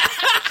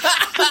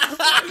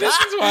 This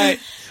is why.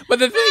 But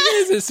the thing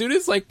is, as soon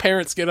as like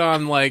parents get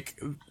on like,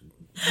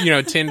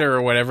 Tinder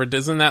or whatever,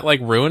 doesn't that like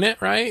ruin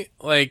it? Right?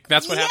 Like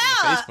that's what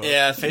happened to Facebook.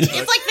 Yeah, Facebook.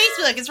 it's like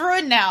Facebook. It's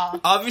ruined now.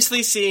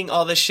 Obviously, seeing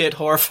all this shit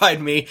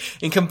horrified me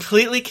and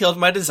completely killed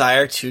my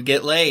desire to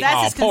get laid. That's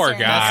Oh, his poor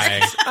concern.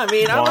 guy. I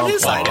mean, I'm on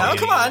his side now.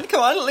 Come on.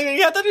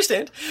 You have to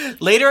understand.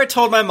 Later, I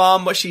told my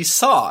mom what she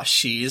saw.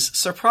 She's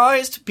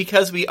surprised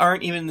because we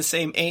aren't even in the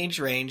same age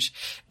range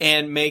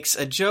and makes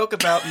a joke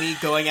about me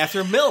going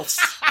after MILFs.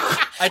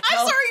 I'm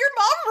sorry, your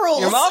mom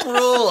rules. Your mom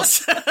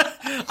rules.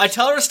 I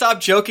tell her to stop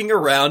joking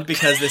around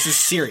because this is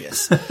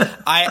serious.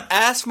 I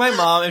ask my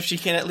mom if she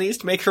can at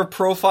least make her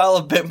profile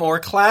a bit more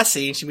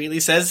classy, and she immediately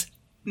says,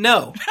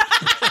 no.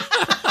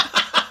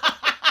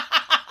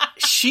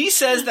 She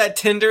says that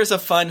Tinder's a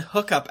fun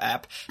hookup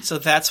app, so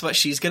that's what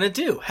she's gonna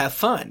do. Have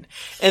fun.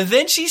 And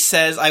then she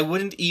says I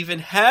wouldn't even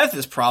have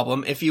this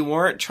problem if you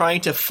weren't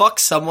trying to fuck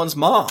someone's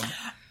mom.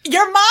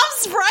 Your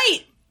mom's right,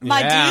 my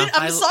Yeah. dude.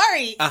 I'm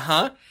sorry.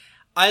 Uh-huh.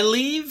 I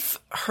leave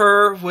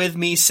her with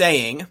me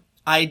saying,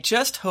 I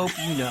just hope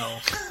you know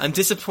I'm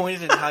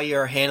disappointed in how you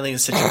are handling the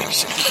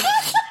situation.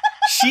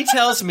 She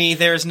tells me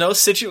there's no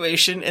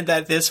situation and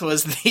that this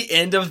was the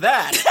end of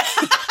that.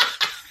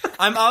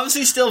 I'm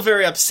obviously still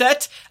very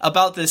upset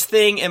about this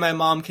thing, and my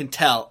mom can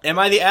tell. Am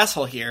I the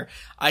asshole here?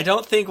 I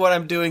don't think what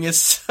I'm doing is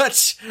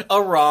such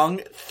a wrong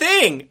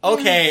thing.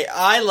 Okay,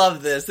 I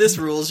love this. This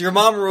rules. Your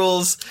mom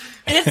rules.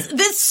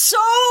 It's so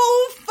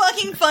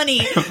fucking funny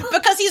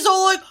because he's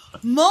all like,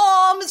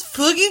 Mom, it's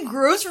fucking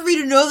gross for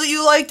me to know that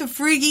you like the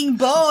freaking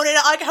bone, and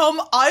like, how am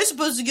I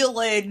supposed to get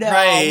laid now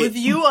Right. with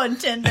you on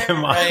Tinder?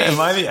 Am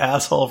I the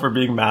asshole for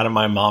being mad at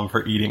my mom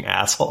for eating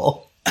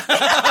asshole?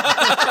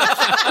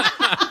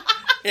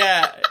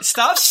 Yeah,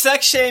 stop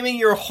sex shaming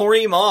your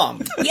horny mom.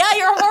 Yeah,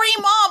 your horny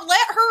mom.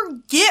 Let her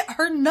get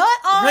her nut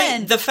on.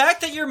 Right. The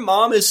fact that your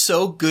mom is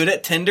so good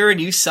at Tinder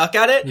and you suck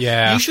at it,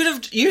 Yeah.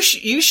 you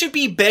should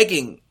be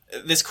begging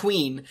this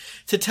queen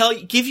to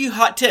give you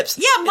hot tips.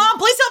 Yeah, Mom,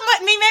 please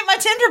help me make my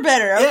Tinder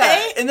better,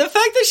 okay? Yeah, and the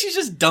fact that she's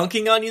just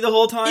dunking on you the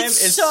whole time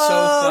It's is so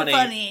so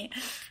funny.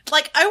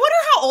 Like, I wonder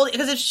how old,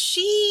 because if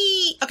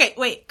she, okay,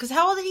 wait, because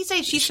how old did he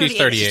say? She's 38.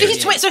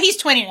 38. So he's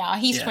 20 now.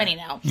 He's Yeah. 20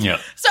 now. Yeah.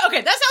 So,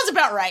 okay, that sounds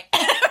about right.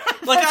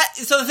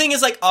 So the thing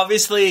is, like,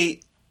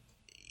 obviously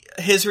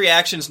his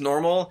reaction's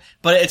normal,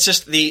 but it's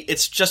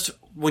just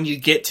when you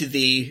get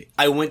to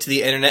I went to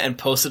the internet and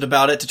posted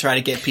about it to try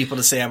to get people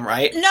to say I'm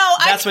right. No,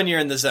 that's when you're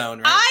in the zone,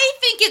 right? I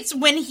think it's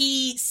when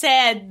he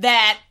said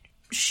that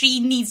she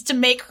needs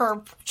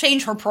to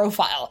change her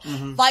profile.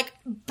 Mm-hmm. Like,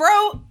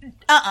 bro,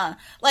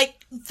 Like,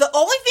 the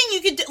only thing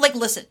you could do, like,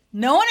 listen,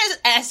 no one is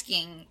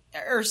asking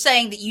or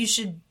saying that you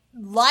should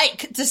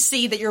like to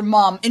see that your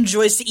mom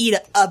enjoys to eat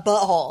a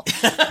butthole. What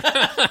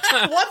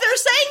they're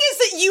saying is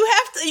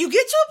that you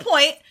get to a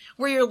point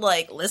where you're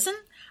like, listen,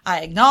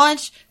 I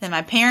acknowledge that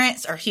my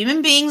parents are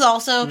human beings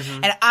also,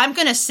 and I'm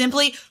gonna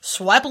simply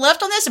swipe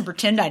left on this and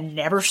pretend I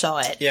never saw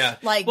it. Yeah.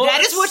 Like, Well, that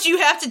is it's- what you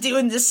have to do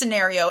in this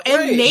scenario. And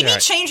Right. maybe Right.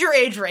 change your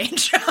age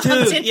range. on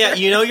Dude, Tinder. yeah,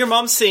 your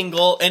mom's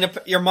single, and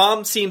your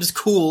mom seems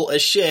cool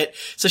as shit,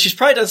 so she's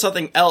probably done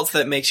something else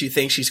that makes you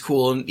think she's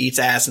cool and eats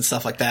ass and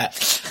stuff like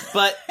that.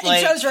 But,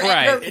 like, shows her,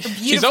 Right. her beautiful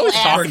She's always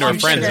ass talking to her on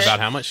friends Tinder. about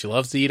how much she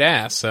loves to eat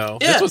ass, so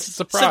yeah. this was a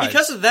surprise. So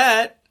because of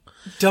that,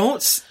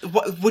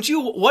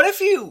 what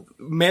if you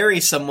marry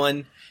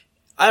someone,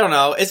 I don't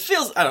know,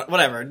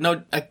 whatever,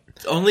 no,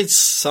 only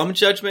some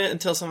judgment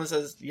until someone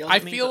says, yell I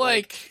at me, feel but,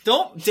 like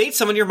don't date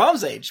someone your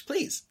mom's age,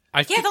 please.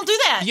 I Yeah, don't do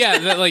that.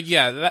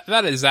 Yeah,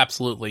 that is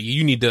absolutely.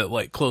 You need to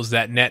like close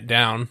that net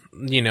down,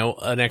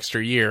 an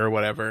extra year or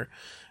whatever.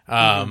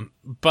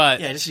 But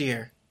Yeah, just a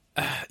year.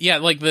 yeah,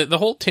 like the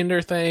whole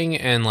Tinder thing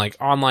and like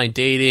online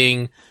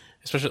dating,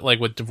 especially like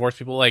with divorced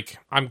people, like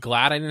I'm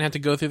glad I didn't have to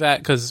go through that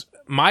because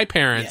my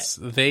parents,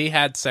 they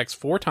had sex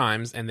 4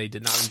 times and they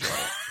did not enjoy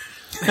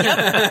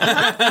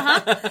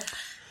it.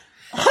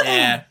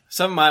 Yeah,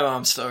 some of my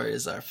mom's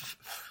stories are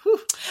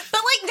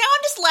But like now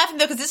I'm just laughing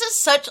though because this is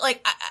such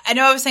like I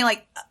know I was saying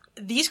like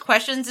these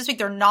questions this week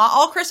they're not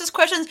all Chris's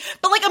questions,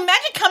 but like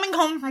imagine coming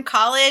home from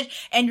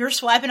college and you're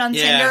swiping on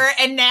Tinder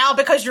and now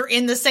because you're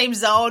in the same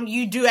zone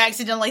you do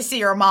accidentally see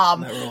your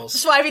mom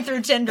swiping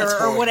through Tinder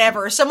or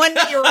whatever, someone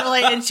that you're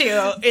related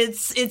to.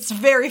 It's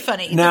very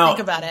funny to think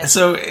about it.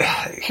 So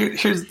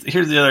here's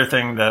the other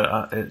thing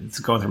that it's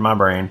going through my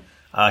brain.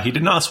 He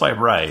did not swipe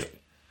right,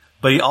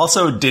 but he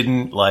also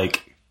didn't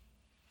like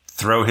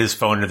throw his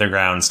phone to the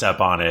ground,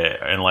 step on it,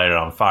 and light it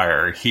on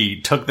fire.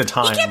 He took the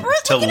time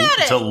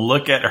to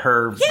look at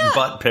her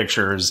butt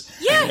pictures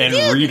and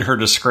read her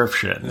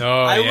description.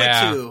 Oh,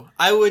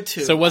 I would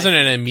too. So it wasn't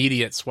an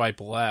immediate swipe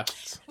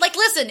left. Like,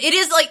 listen, it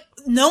is like,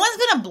 no one's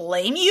gonna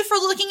blame you for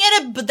looking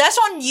at it, but that's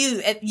on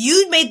you.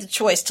 You made the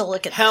choice to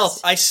look at Help,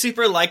 this. I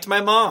super liked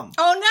my mom.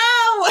 Oh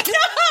no!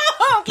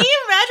 No! Can you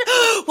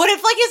imagine? What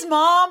if like his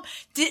mom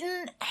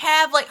didn't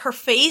have like her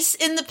face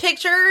in the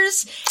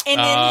pictures and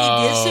then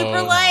he did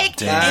super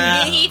like and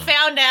then he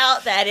found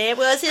out that it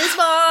was his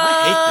mom?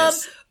 I hate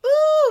this.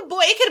 Ooh,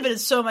 boy, it could have been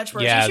so much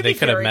worse. Yeah, they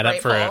could have met up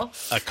for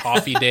a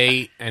coffee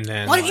date and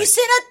then what if you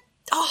sent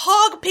a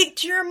hog pic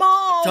to your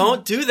mom?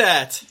 Don't do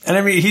that. And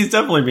I mean, he's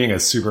definitely being a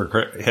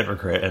super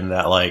hypocrite in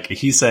that, like,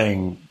 he's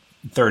saying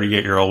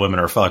 38-year-old women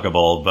are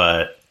fuckable,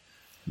 but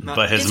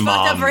his it's mom...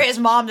 fucked up for his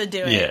mom to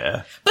do it.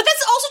 Yeah. But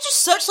that's also just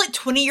such, like,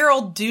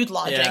 20-year-old dude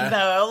logic,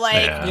 though.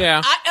 Like,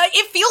 yeah.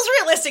 It feels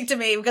realistic to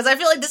me, because I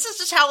feel like this is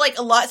just how, like,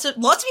 lots of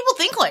people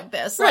think like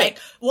this. Right. Like,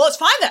 well, it's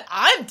fine that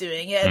I'm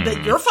doing it,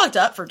 but you're fucked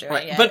up for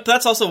doing it. But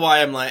that's also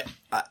why I'm like...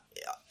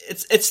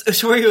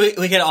 It's where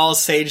we can all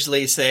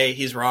sagely say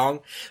he's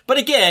wrong. But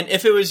again,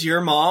 if it was your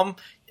mom,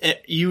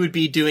 you would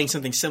be doing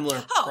something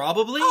similar,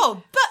 probably.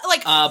 Oh, but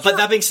like... but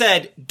that being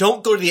said,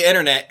 don't go to the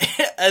internet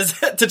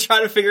to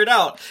try to figure it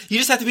out. You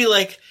just have to be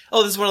like,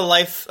 oh, this is one of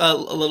life's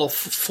little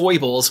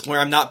foibles where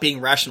I'm not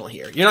being rational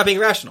here. You're not being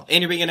rational,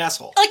 and you're being an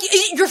asshole. Like,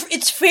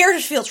 it's fair to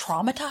feel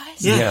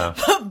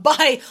traumatized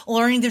by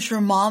learning that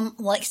your mom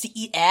likes to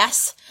eat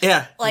ass.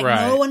 Yeah. Like,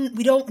 no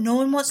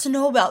one wants to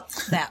know about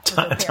that.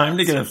 Time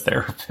to get a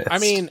therapist. I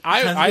mean,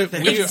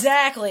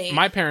 exactly.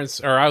 My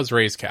parents, or I was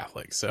raised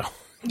Catholic, so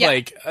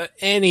like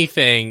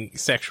anything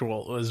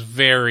sexual was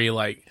very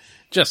like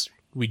just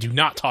we do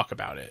not talk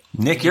about it.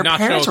 Nick, your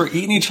parents were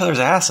eating each other's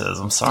asses.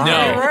 I'm sorry. No.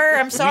 They were.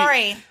 I'm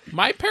sorry.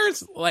 My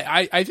parents, like,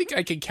 I think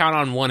I could count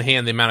on one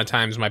hand the amount of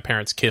times my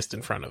parents kissed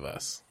in front of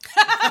us.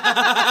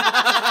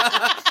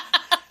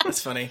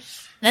 That's funny.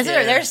 That's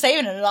what they're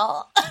saving it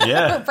all.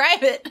 Yeah. For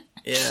private.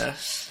 Yeah.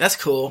 That's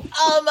cool.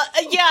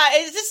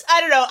 It's just,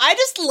 I don't know. I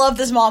just love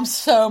this mom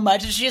so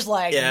much. And she's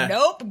like,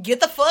 nope, get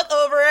the fuck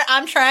over it.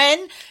 I'm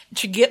trying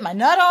to get my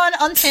nut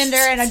on Tinder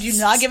and I do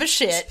not give a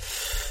shit.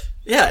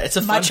 Yeah, it's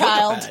a my fun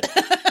child.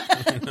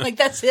 Like,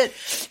 that's it.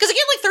 Because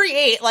again, like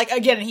 38, like,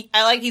 again,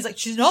 he's like,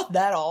 she's not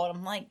that old.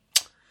 I'm like,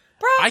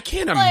 bro. I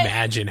can't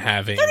imagine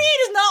having. 38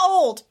 is not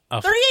old.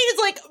 38 is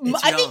like,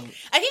 I think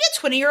that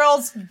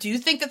 20-year-olds do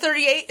think that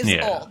 38 is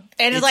old.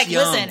 And it's like,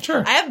 young. listen,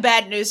 Sure. I have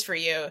bad news for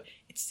you.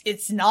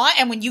 It's not,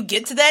 and when you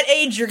get to that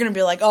age, you're gonna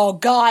be like, oh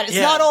god, it's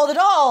not old at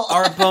all.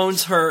 Our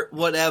bones hurt,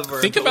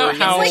 whatever. Think about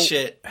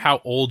how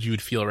old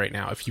you'd feel right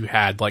now if you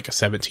had like a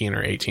 17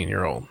 or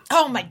 18-year-old.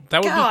 Oh my god.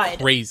 That would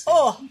be crazy.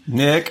 Oh.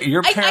 Nick,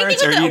 your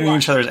parents are eating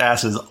each other's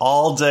asses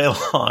all day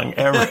long,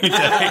 every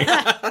day.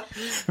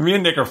 Me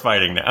and Nick are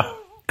fighting now.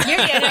 You're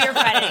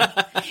fighting.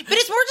 But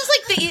it's more just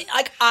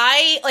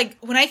like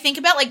when I think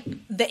about like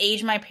the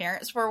age my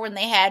parents were when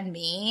they had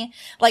me,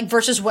 like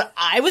versus what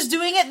I was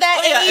doing at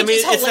that age. I mean,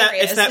 it's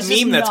hilarious. It's that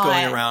meme that's not,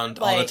 going around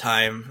all the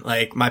time.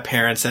 Like, my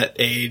parents at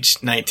age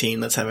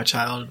 19, let's have a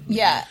child.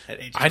 Yeah. At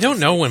age I don't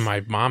know when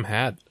my mom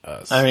had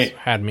us.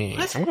 Had me.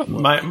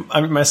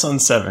 My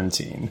son's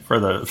 17. For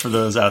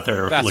those out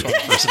there looking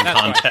for some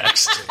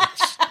context.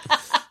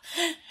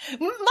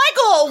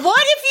 Michael,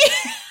 what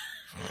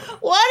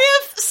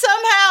if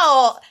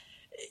somehow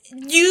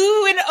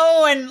you and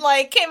Owen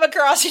like came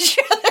across each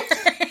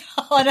other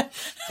on a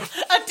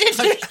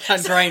Tinder on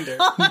Grindr?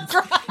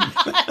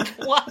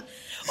 What?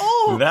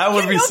 Oh, that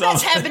would be something.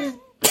 That's happened,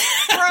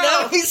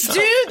 bro.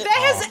 Dude,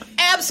 that has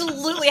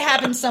absolutely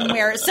happened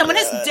somewhere. Someone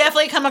has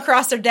definitely come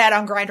across their dad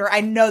on Grindr.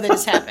 I know that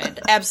has happened.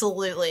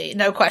 Absolutely,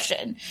 no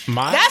question.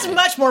 That's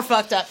much more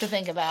fucked up to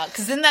think about,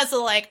 because then that's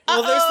like,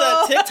 well, there's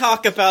that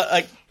TikTok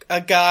about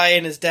a guy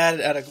and his dad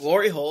at a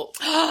glory hole.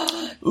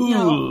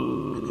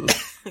 Ooh.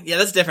 Yeah,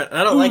 that's different.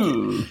 I don't like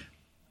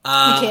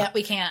it.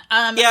 We can't.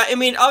 Yeah, I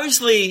mean,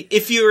 obviously,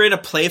 if you're in a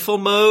playful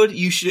mode,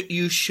 you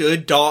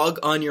should dog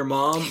on your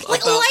mom.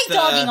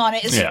 Dogging on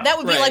it. That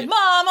would be like, Mom,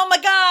 oh my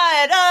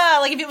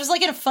god. Like if it was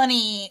like in a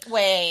funny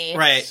way.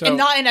 Right. So, and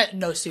not in a,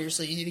 no,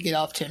 seriously, you need to get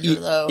off Tinder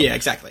though. Yeah,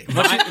 exactly.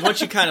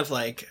 Once you kind of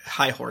like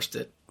high-horsed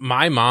it.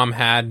 My mom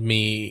had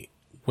me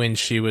when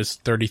she was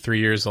 33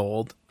 years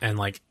old, and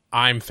like,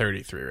 I'm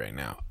 33 right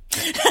now.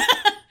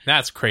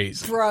 That's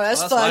crazy. Bro,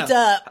 that's fucked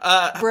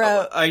up.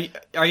 Bro.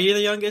 Are you the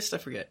youngest? I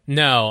forget.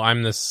 No,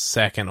 I'm the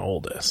second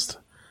oldest.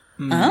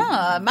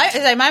 My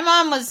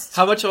mom was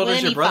how much older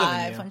is your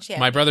brother than you?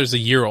 My brother's a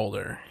year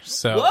older.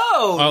 So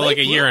whoa, like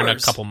a year and a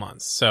couple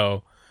months.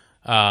 So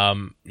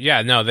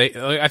Yeah, no,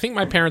 I think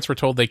my parents were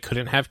told they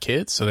couldn't have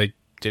kids, so they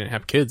didn't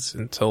have kids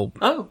until.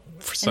 Oh.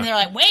 And they're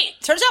like, wait,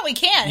 turns out we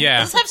can. Yeah.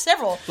 Let's have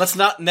several. Let's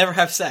never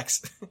have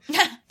sex. I've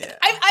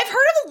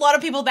heard of a lot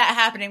of people that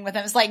happening with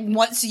them. It's like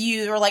once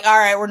you are like, all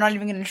right, we're not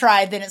even going to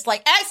try, then it's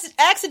like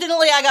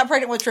accidentally I got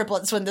pregnant with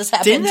triplets when this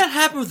happened. Didn't that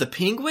happen with the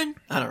penguin?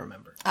 I don't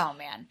remember. Oh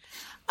man.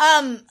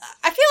 I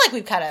feel like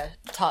we've kind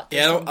of talked.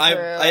 Yeah,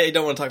 I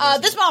don't want to talk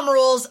about this. Mom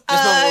rules.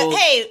 Mom rules.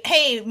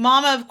 Hey,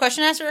 mama,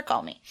 question answer,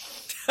 call me.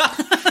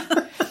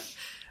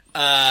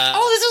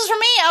 This was for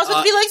me. I was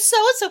going to be like,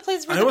 so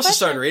please read I the almost question.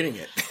 started reading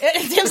it.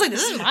 Tim's like,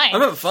 this is mine.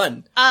 I'm having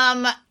fun.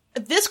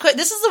 This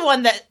is the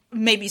one that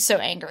made me so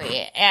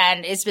angry,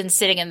 and it's been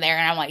sitting in there,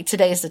 and I'm like,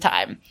 today's the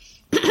time.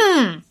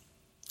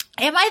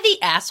 Am I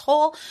the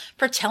asshole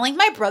for telling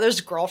my brother's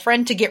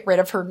girlfriend to get rid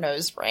of her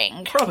nose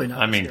ring? Probably not.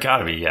 I mean,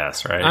 gotta be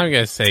yes, right? I'm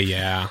gonna say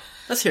yeah.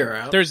 Let's hear her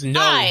out. There's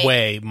no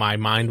way my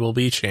mind will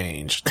be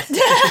changed.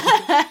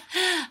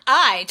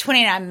 I,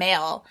 29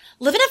 male,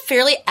 live in a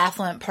fairly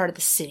affluent part of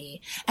the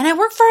city, and I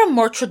work for a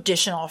more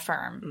traditional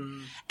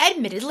firm.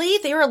 Admittedly,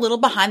 they are a little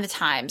behind the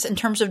times in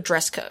terms of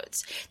dress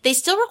codes. They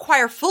still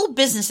require full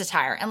business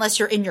attire unless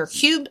you're in your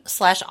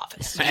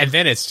cube/office. And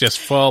then it's just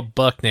full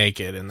buck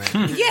naked in there.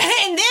 Yeah,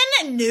 and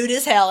then nude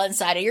as hell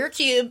inside of your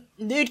cube.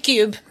 Nude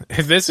cube.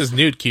 This is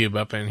Nude Cube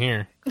up in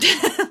here.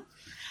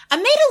 I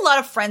made a lot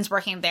of friends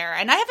working there,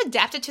 and I have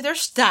adapted to their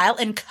style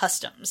and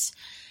customs.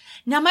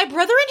 Now, my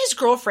brother and his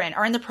girlfriend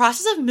are in the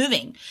process of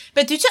moving,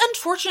 but due to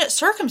unfortunate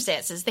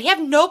circumstances, they have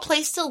no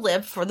place to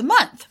live for the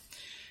month.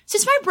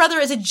 Since my brother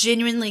is a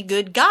genuinely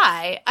good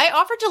guy, I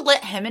offered to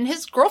let him and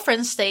his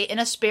girlfriend stay in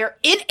a spare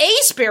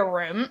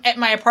room at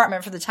my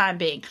apartment for the time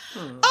being.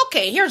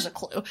 Okay, here's a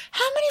clue.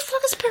 How many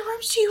fucking spare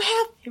rooms do you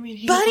have, I mean,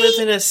 he buddy? lives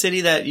in a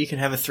city that you can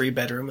have a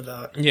 3-bedroom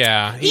without.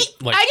 Yeah. I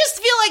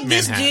just feel like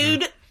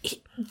Manhattan.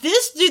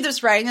 this dude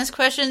that's writing this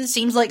question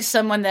seems like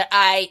someone that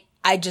I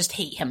just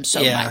hate him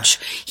so much.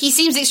 He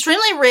seems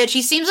extremely rich.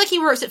 He seems like he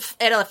works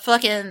at a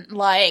fucking,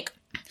 like,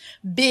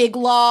 big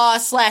law /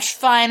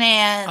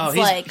 finance.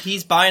 Oh,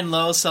 he's buying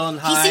low, selling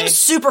high. He seems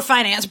super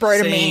finance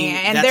bro to me,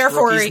 and that's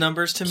therefore rookies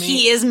numbers to me.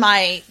 He is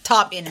my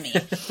top enemy.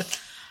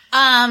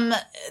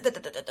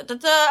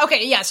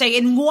 Okay, yeah, so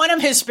in one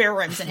of his spare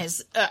rooms in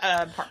his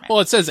apartment.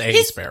 Well, it says a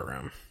spare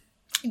room.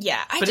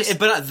 Yeah, but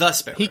not the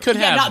spare room. He could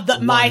have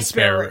my one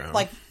spare room.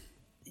 Like,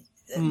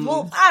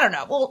 well, I don't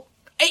know. Well,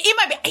 it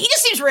might be. He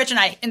just seems rich,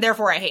 and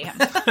therefore I hate him.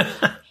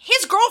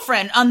 His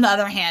girlfriend, on the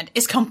other hand,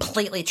 is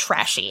completely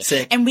trashy,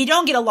 and we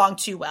don't get along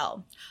too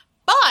well.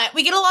 But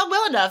we get along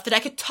well enough that I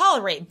could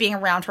tolerate being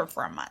around her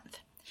for a month.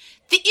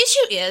 The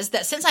issue is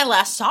that since I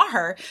last saw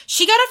her,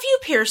 she got a few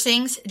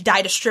piercings,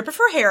 dyed a strip of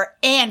her hair,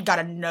 and got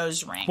a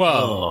nose ring.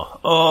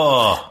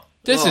 Whoa!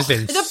 This is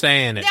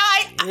insanity.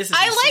 I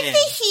like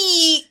that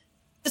he.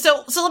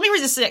 So let me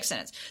read this next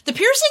sentence. The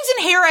piercings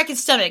and hair I can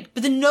stomach,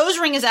 but the nose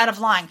ring is out of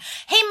line.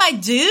 Hey, my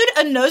dude,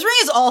 a nose ring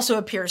is also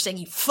a piercing,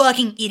 you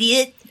fucking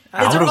idiot.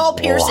 These are all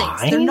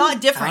piercings. They're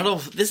not different.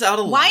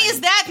 Why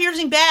is that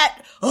piercing bad?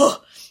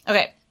 Ugh.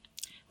 Okay.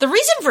 The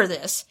reason for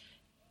this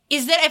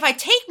is that if I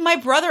take my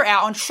brother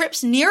out on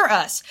trips near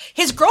us,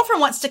 his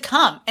girlfriend wants to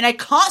come, and I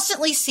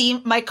constantly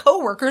see my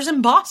coworkers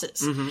and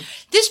bosses. Mm-hmm.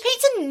 This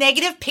paints a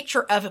negative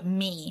picture of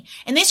me,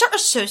 and they start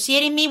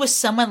associating me with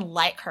someone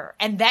like her,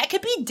 and that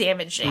could be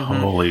damaging.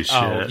 Holy shit.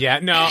 Oh, yeah,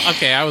 no,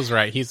 okay, I was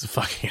right. He's a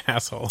fucking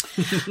asshole. I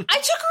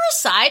took her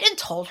aside and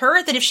told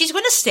her that if she's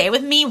going to stay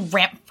with me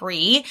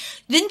rent-free,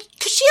 then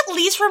could she at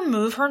least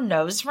remove her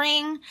nose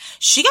ring?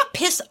 She got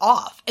pissed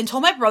off and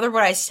told my brother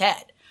what I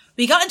said.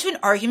 We got into an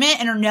argument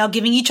and are now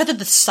giving each other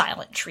the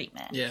silent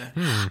treatment. Yeah.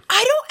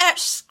 I don't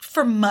ask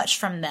for much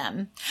from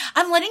them.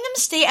 I'm letting them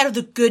stay out of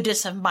the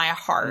goodness of my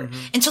heart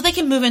until they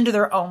can move into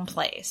their own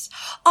place.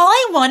 All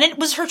I wanted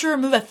was her to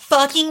remove a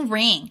fucking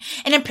ring,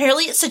 and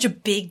apparently it's such a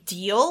big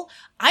deal.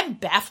 I'm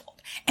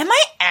baffled. Am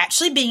I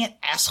actually being an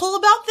asshole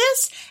about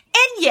this?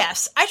 And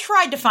yes, I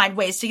tried to find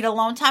ways to get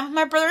alone time with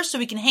my brother so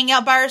we can hang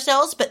out by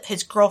ourselves, but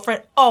his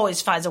girlfriend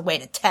always finds a way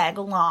to tag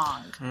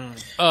along.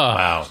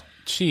 Wow.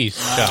 Jeez.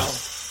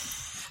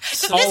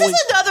 So this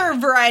is another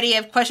variety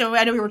of question.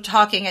 I know we were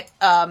talking at,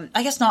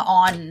 I guess not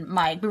on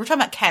mic. We were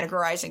talking about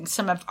categorizing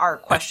some of our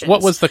questions.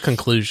 What was the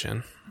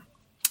conclusion?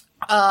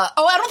 I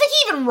don't think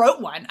he even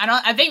wrote one.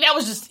 I think that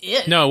was just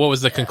it. No, what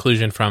was the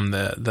conclusion from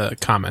the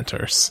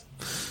commenters?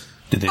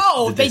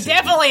 They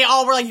definitely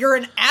all were like, you're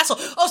an asshole.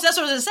 Oh, so that's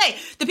what I was going to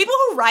say. The people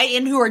who write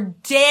in who are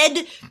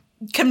dead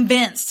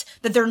convinced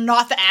that they're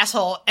not the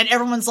asshole, and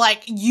everyone's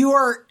like, you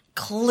are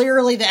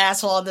clearly the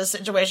asshole in this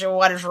situation.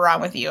 What is wrong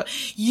with you?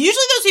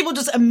 Usually those people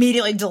just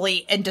immediately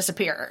delete and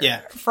disappear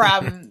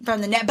from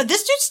the net. But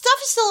this dude's stuff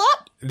is still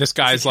up. This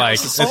guy's like,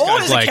 his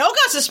account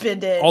got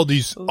suspended. All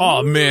these,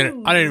 oh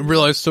man, I didn't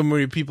realize so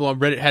many people on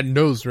Reddit had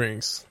nose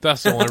rings.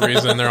 That's the only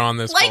reason they're on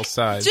this whole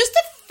side. Just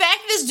the fact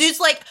this dude's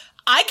like,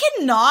 I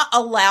cannot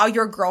allow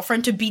your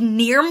girlfriend to be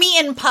near me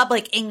in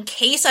public in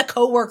case a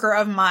coworker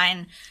of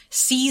mine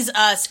sees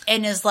us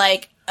and is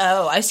like,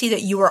 oh, I see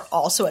that you are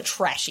also a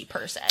trashy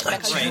person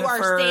because you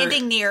are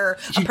standing near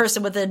a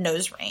person with a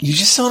nose ring. You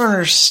just don't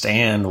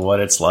understand what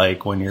it's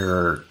like when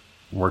you're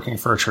working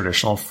for a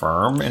traditional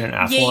firm in an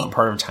affluent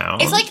part of town.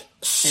 It's like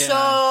so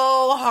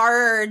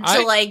hard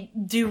to like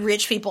do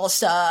rich people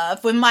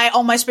stuff with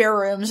all my spare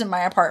rooms in my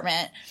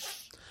apartment.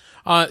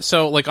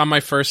 So like on my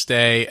first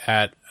day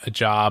at a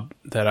job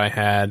that I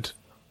had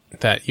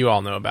that you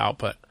all know about,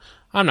 but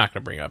I'm not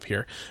going to bring up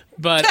here.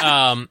 But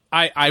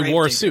I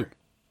wore a suit,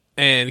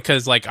 and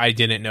because like I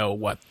didn't know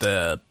what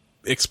the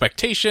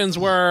expectations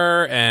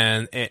were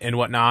and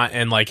whatnot,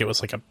 and like it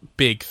was like a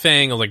big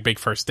thing, it was like big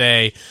first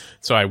day,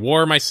 so I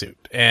wore my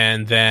suit,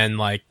 and then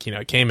like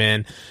I came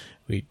in,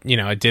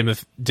 I did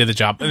the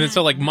job, and then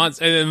so like months,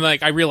 and then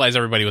like I realized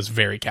everybody was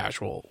very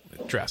casual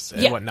dressed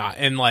and whatnot,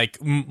 and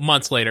like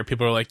months later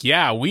people were like,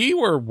 yeah, we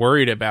were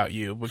worried about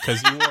you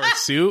because you wore a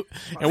suit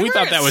and we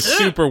thought that was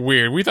super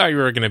weird, we thought you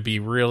were going to be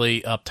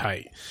really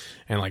uptight,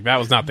 and like that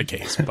was not the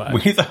case. But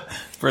we thought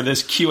for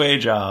this QA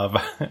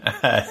job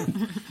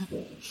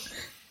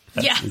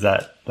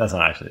that's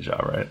not actually a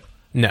job, right?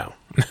 No.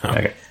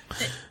 Okay.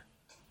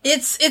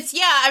 It's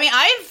I mean,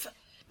 I've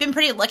been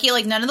pretty lucky.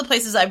 Like none of the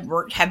places I've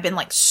worked have been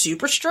like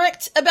super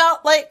strict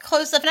about like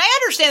clothes stuff. And I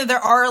understand that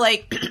there are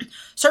like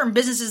certain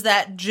businesses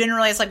that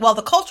generally it's like, well,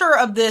 the culture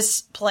of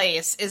this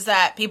place is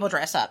that people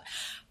dress up.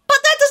 But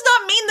that does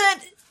not mean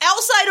that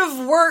outside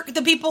of work,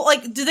 the people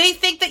like, do they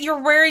think that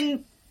you're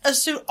wearing a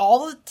suit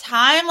all the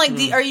time? Like,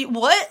 are you,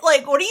 what?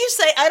 Like, what do you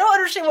say? I don't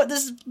understand what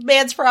this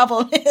man's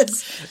problem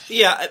is.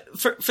 Yeah,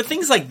 for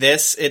things like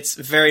this, it's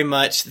very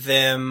much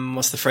them,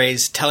 what's the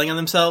phrase, telling on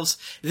themselves.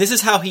 This is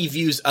how he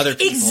views other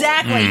people.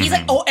 Exactly. He's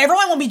like, oh,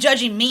 everyone will be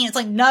judging me. It's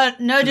like, no,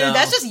 dude,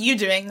 that's just you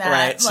doing that.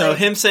 Right. Like, so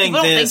him saying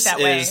this is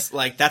way.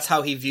 like, that's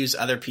how he views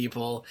other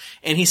people.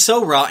 And he's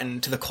so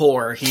rotten to the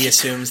core, he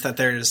assumes that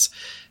there's,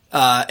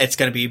 it's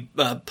going to be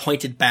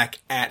pointed back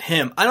at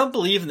him. I don't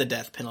believe in the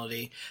death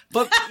penalty,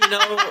 but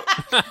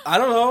I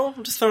don't know.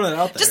 I'm just throwing it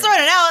out there. Just throwing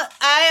it out.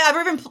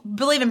 I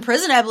believe in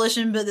prison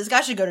abolition, but this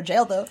guy should go to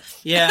jail though.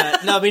 Yeah,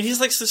 no, I mean he's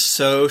like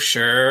so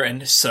sure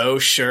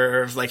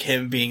of like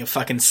him being a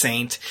fucking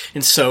saint,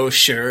 and so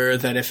sure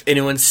that if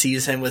anyone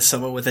sees him with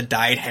someone with a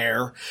dyed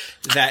hair,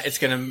 that it's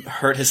going to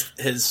hurt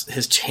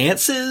his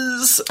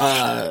chances.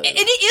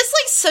 It is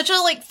like such a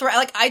like threat.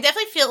 Like I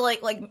definitely feel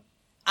like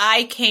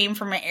I came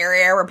from an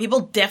area where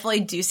people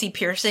definitely do see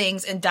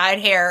piercings and dyed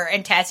hair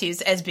and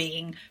tattoos as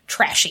being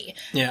trashy.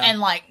 Yeah. And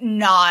like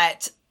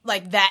not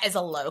like that is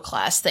a low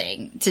class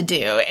thing to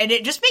do. And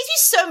it just makes me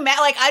so mad.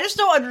 Like I just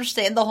don't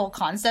understand the whole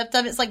concept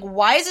of it. It's like,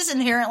 why is this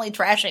inherently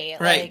trashy?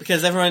 Right. Like,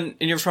 because and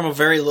you're from a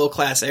very low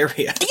class area.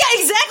 Yeah,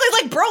 exactly.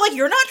 Like, bro, like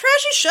you're not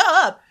trashy. Shut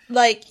up.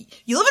 Like,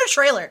 you live in a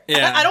trailer.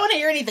 Yeah. I don't want to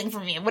hear anything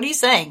from you. What are you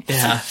saying?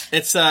 Yeah.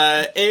 It's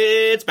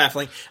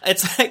baffling.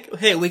 It's like,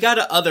 hey, we got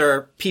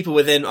other people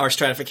within our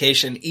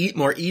stratification eat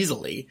more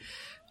easily.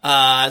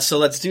 So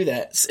let's do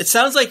that. It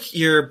sounds like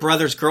your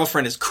brother's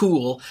girlfriend is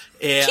cool.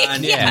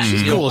 And Yeah.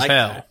 she's cool as like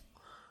hell. that.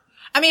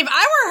 I mean, if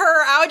I were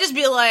her, I would just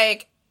be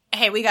like,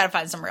 hey, we got to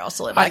find somewhere else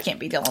to live. I can't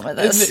be dealing with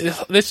this.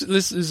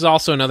 This is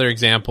also another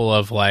example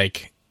of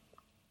like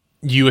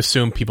you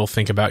assume people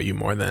think about you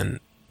more than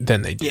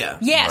they do. Yeah.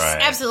 Yes,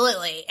 Right.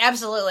 absolutely.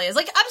 It's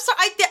like, I'm sorry,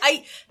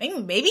 I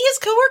mean, maybe his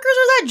coworkers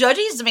are that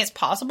judgy. I mean, it's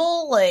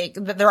possible, like,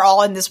 that they're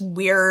all in this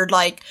weird,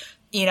 like,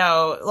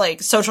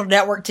 like, social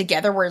network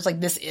together where it's like,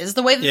 this is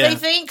the way that they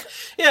think.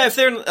 Yeah,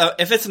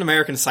 if it's an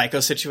American Psycho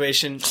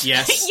situation,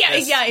 yes.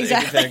 Yeah,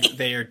 exactly.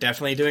 They are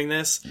definitely doing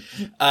this.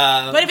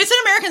 But if it's an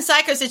American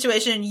Psycho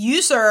situation,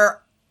 you, sir,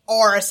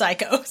 are a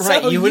psycho. So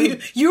Right,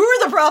 you're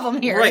the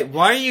problem here. Right,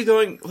 why are you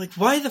going, like,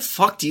 why the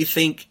fuck do you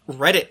think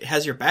Reddit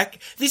has your back?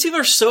 These people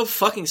are so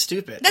fucking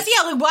stupid. Like,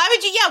 why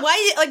would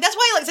you, like, that's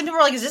why, like, some people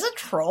are like, is this a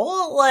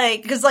troll?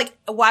 Like, cause, like,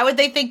 why would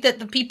they think that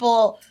the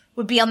people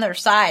would be on their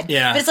side?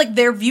 Yeah. But it's like,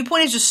 their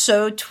viewpoint is just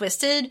so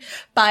twisted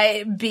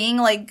by being,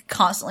 like,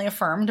 constantly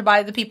affirmed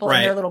by the people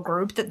in their little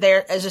group that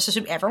they're, just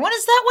assume everyone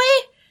is that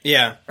way?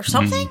 Yeah. Or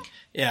something?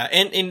 Yeah,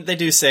 and they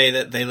do say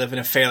that they live in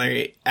a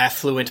fairly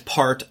affluent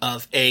part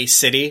of a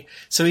city.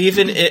 So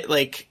even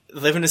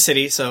live in a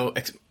city, so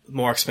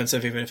more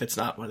expensive even if it's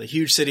not one of the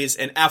huge cities,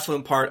 an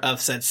affluent part of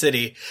said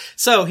city.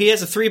 So he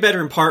has a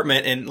 3-bedroom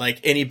apartment in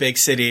like any big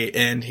city,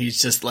 and he's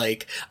just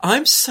like,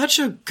 I'm such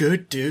a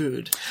good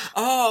dude.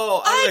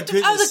 Oh, out of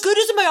the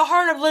goodness of my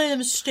heart, I'm letting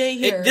them stay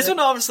here. This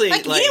one obviously,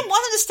 like, you didn't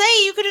want them to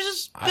stay. You could have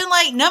just been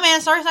like, no, man,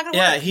 sorry, it's not going to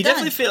work. Yeah, he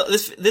definitely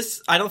feels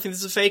this. I don't think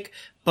this is fake,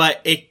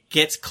 but it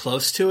gets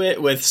close to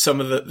it with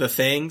some of the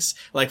things.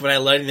 Like when I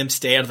letting them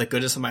stay out of the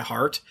goodness of my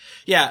heart.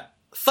 Yeah,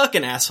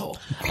 fucking asshole.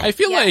 I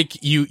feel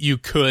like you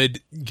could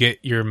get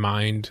your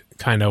mind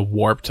kind of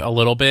warped a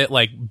little bit,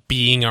 like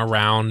being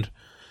around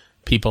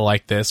people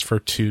like this for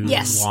too long.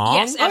 Yes,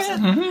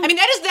 absolutely. I mean,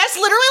 that's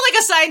literally like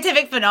a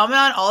scientific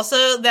phenomenon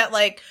also, that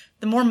like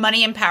the more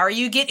money and power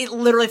you get, it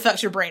literally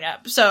fucks your brain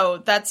up.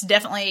 So that's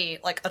definitely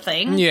like a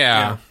thing.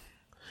 Yeah.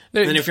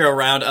 And then if you're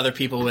around other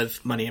people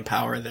with money and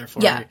power,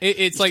 therefore... Yeah.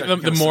 It's like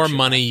the more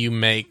money you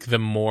make, the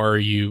more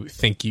you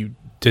think you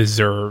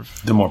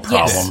deserve. The more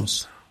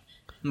problems.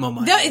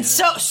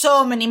 It's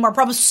so many more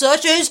problems,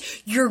 such as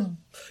your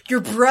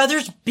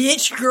brother's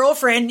bitch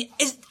girlfriend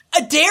is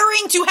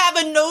daring to have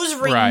a nose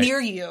ring near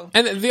you.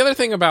 And the other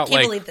thing about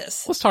Can't believe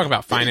this. Let's talk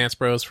about finance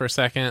bros for a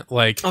second.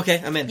 Like,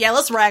 okay, I'm in. Yeah,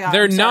 let's rag on.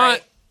 They're them.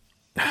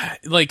 not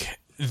like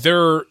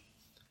they're.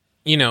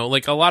 You know,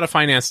 like a lot of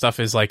finance stuff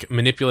is like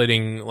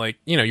manipulating, like,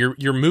 you know,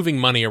 you're moving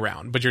money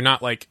around, but you're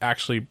not like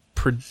actually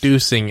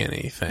producing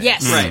anything.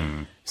 Yes.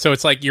 Right. So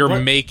it's like you're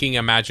making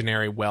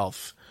imaginary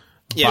wealth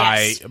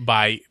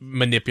by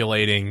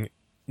manipulating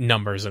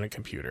numbers in a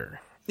computer.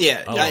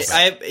 Yeah.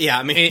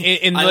 I mean,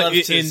 in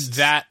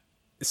that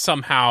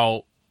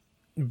somehow,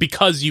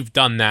 because you've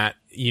done that,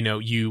 you know,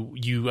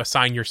 you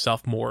assign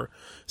yourself more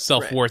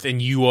self-worth,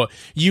 and you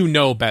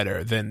know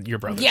better than your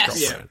brother's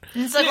girlfriend.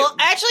 Yeah. It's like, well,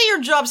 actually,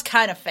 your job's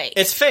kind of fake.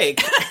 It's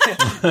fake.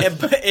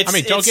 I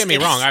mean, don't get me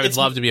wrong. I would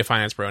love to be a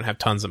finance bro and have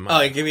tons of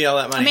money. Oh, give me all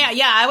that money. I mean,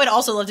 yeah, I would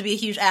also love to be a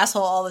huge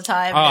asshole all the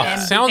time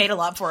and be paid a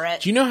lot for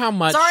it. Do you know how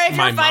much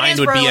my mind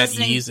would be at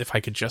ease if I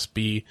could just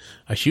be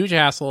a huge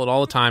asshole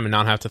all the time and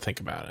not have to think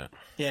about it?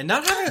 Yeah,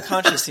 not having a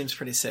conscience seems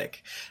pretty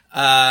sick.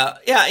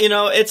 Yeah, you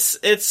know, it's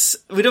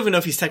we don't even know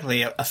if he's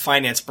technically a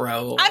finance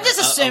bro. I'm just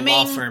assuming a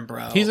law firm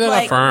bro. He's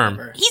at a firm.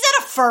 He's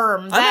at a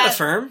firm. I'm at a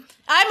firm.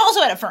 I'm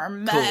also at a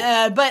firm,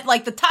 Cool. but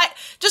like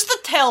just the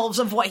tells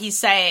of what he's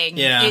saying,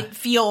 Yeah. it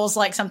feels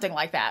like something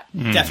like that.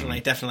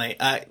 Definitely.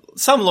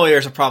 Some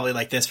lawyers are probably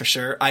like this for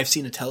sure. I've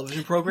seen a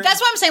television program. That's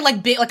why I'm saying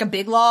like a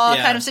big law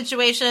kind of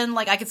situation.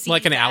 Like I could see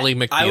Like an Ally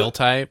McBeal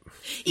type.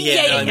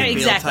 Yeah, McBeal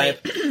exactly.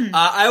 type.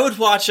 I would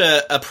watch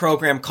a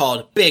program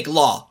called Big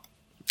Law.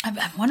 I'm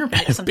wondering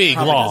if something Big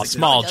probably law, doesn't exist.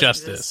 small Doesn't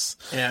justice.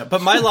 Yeah,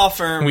 but my law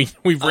firm. We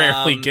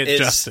rarely get is-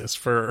 justice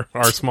for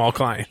our small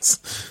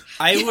clients.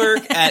 I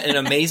work at an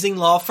amazing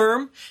law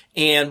firm,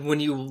 and when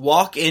you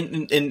walk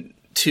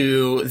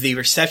into the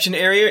reception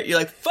area, you're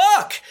like,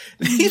 "Fuck,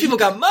 these people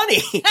got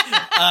money."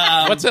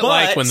 What's it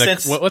like when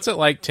what's it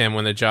like, Tim,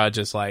 when the judge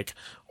is like,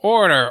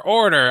 order,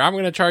 I'm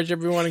going to charge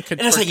everyone in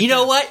And it's like, you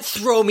know what?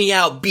 Throw me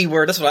out, B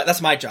word.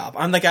 That's my job.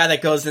 I'm the guy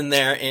that goes in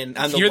there, and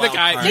I'm the You're the wild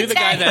guy. card. You're the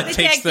guy that The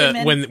takes tag the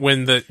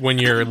demon. when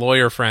your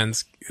lawyer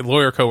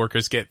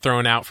coworkers get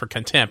thrown out for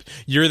contempt.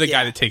 You're the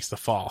guy that takes the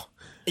fall.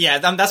 Yeah,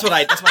 that's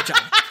my job.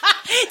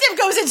 Tim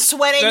goes in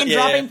sweating and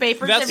dropping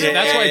papers. That's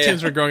everywhere. why yeah.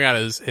 Tim's been growing out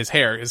his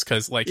hair, is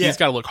because he's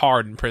got to look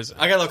hard in prison.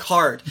 I gotta look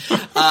hard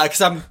because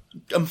I'm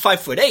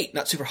 5'8",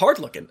 not super hard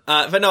looking.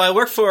 But no, I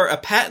work for a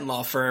patent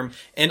law firm,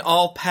 and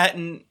all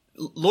patent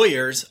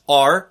lawyers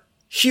are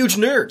huge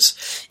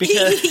nerds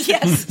because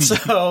Yes.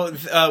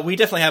 so we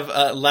definitely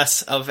have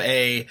less of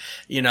a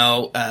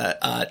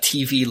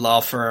TV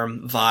law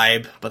firm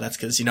vibe, but that's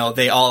because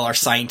they all are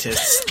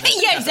scientists.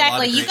 Yeah,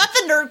 exactly. You got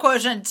the nerd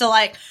quotient to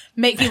like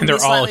make people And be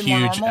they're all slightly more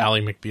huge normal. Ally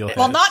McBeal.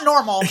 Well, heads. not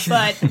normal,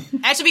 but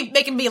actually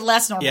make them be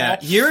less normal. Yeah,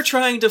 you're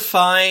trying to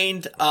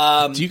find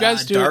Do you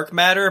guys do dark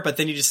matter, but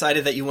then you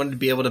decided that you wanted to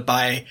be able to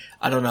buy,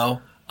 I don't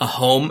know, a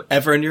home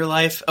ever in your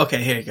life.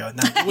 Okay, here you go.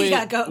 Now,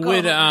 Yeah, go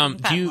over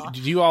patent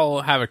do you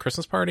all have a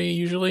Christmas party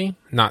usually?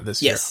 Not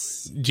this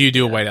Yes. year. Do you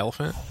do a white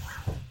elephant?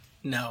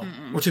 no,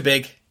 we're too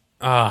big.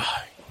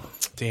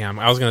 Damn,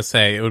 I was gonna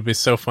say it would be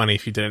so funny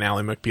if you did an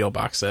Ally McBeal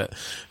box set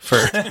for.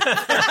 They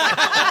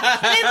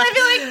might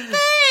be like,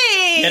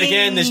 hey. And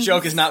again, this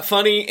joke is not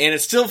funny, and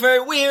it's still very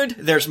weird.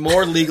 There's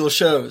more legal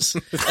shows.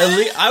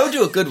 I would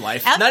do a Good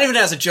Wife. Not even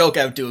as a joke,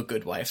 I would do a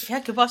Good Wife. Yeah,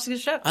 Good Boss is a good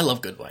show. I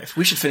love Good Wife.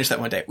 We should finish that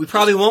one day. We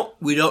probably won't.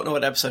 We don't know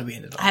what episode we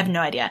ended on. I have no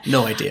idea.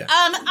 No idea.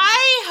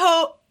 I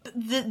hope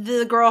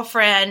the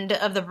girlfriend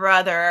of the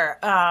brother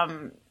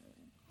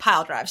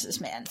pile drives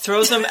this man.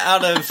 Throws him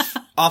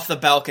off the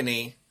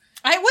balcony.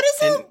 What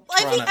is it?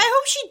 I Toronto.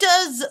 hope she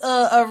does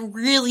a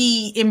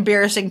really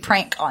embarrassing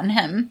prank on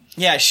him.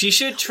 Yeah, she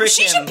should trick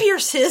She him. should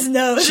pierce his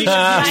nose. She in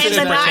the She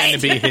should night.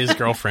 pretend to be his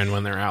girlfriend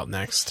when they're out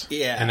next.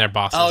 Yeah. and their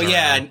bosses. Oh are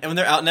yeah, around. and when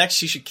they're out next,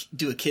 she should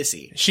do a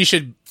kissy. She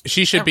should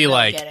be really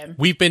like, get him.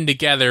 we've been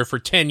together for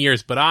 10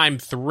 years, but I'm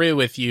through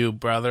with you,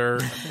 brother.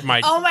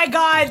 Oh my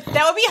god,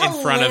 that would be in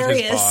hilarious. front of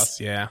his boss.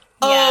 Yeah.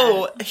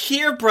 Oh,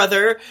 here,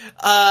 brother,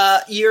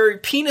 your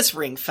penis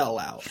ring fell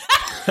out.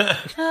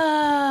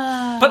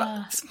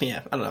 But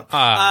yeah, I don't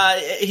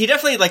know. He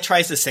definitely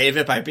tries to save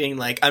it by being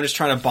like, I'm just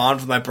trying to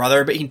bond with my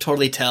brother, but you can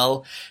totally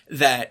tell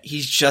that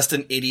he's just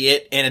an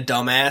idiot and a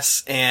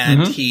dumbass,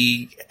 and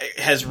he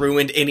has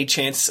ruined any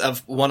chance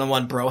of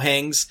one-on-one bro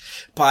hangs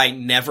by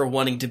never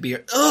wanting to be.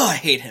 I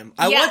hate him.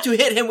 I Yeah. want to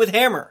hit him with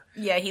hammer.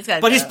 Yeah, he's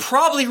got. But he's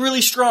probably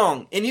really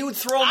strong, and he would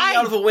throw me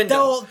out of a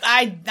window.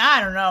 I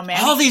don't know,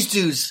 man. All these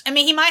dudes. I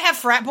mean, he might have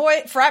frat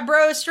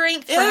bro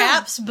strength, Yeah.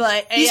 perhaps,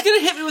 but He's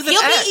gonna hit me with an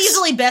He'll axe. be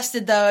easily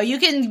bested, though. You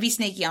can be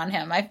sneaky on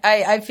him.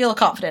 I feel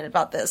confident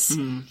about this.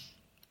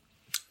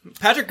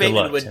 Patrick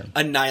Bateman luck, would Tim.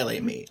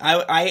 annihilate me. I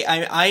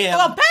am.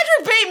 Well,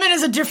 Patrick Bateman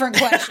is a different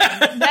question.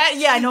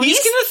 he's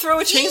gonna throw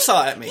a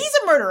chainsaw at me. He's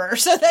a murderer,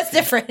 so that's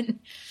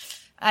different.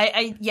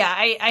 I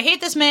hate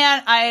this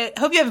man. I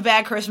hope you have a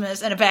bad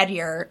Christmas and a bad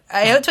year.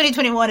 I hope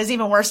 2021 is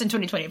even worse than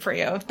 2020 for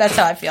you. That's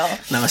how I feel.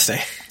 Namaste.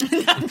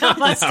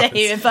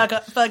 Namaste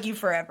and fuck you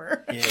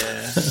forever.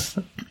 Yeah.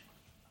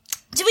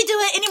 Do we do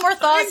it? Any more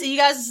thoughts? You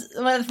guys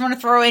want to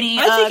throw any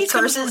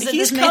curses at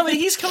this man?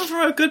 He's coming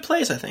from a good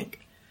place, I think.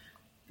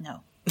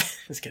 No.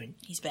 Just kidding.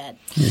 He's bad.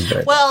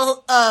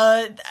 Well,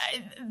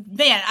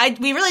 man,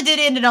 we really did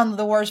end it on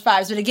the worst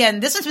vibes. But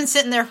again, this one's been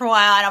sitting there for a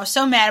while, and I was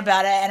so mad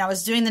about it. And I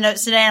was doing the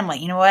notes today, and I'm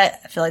like, you know what?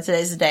 I feel like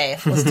today's the day.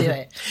 Let's do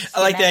it.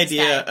 I like the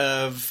idea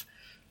of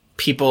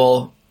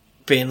people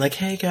being like,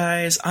 hey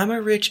guys, I'm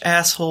a rich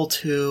asshole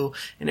too,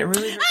 and it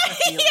really hurts my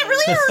feelings. It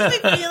really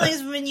hurt my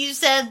feelings when you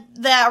said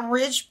that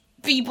rich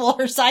people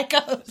are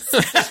psychos.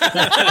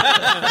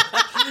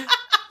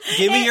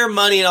 Give me your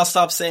money and I'll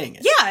stop saying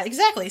it. Yeah,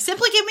 exactly.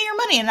 Simply give me your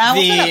money and I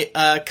will shut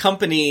up. The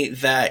company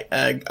that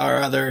our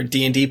other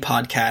D&D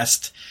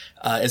podcast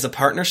is a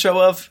partner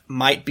show of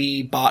might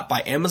be bought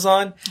by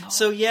Amazon. Oh.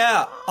 So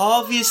yeah,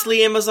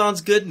 obviously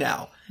Amazon's good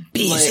now.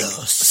 Bezos.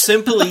 Like,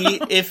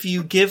 simply, if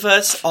you give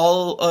us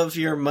all of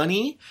your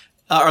money,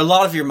 or a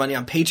lot of your money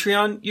on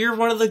Patreon, you're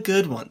one of the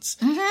good ones.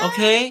 Mm-hmm.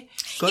 Okay?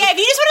 If you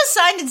just want to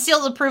sign and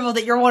seal the approval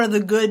that you're one of the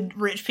good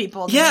rich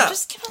people, then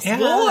just give us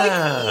I'll write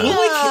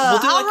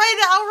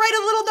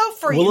a little note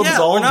for you. We'll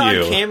absolve we're not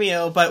you. on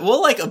Cameo, but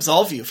we'll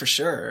absolve you for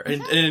sure.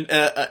 And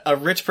a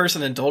rich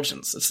person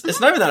indulgence. It's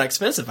not even that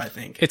expensive, I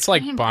think. It's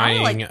like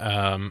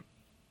buying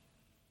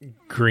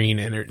green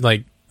energy,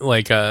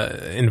 like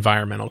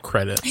environmental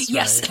credits.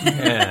 Yes, right?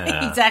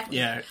 Yeah. exactly.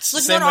 Yeah, it's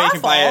the same way you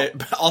can buy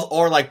it,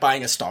 or like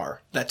buying a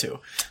star. That too.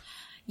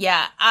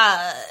 Yeah,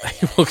 I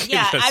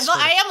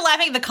am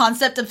laughing at the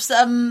concept of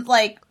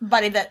somebody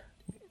that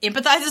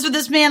empathizes with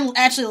this man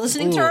actually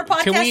listening to our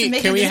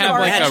podcast. Can we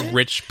have a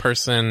rich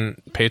person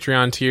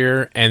Patreon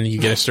tier, and you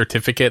get a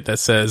certificate that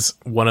says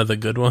one of the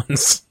good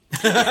ones?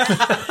 I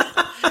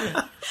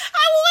want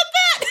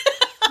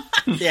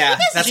that. Yeah,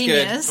 that's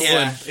genius. good.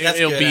 Yeah,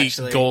 it'll be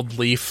actually. gold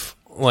leaf,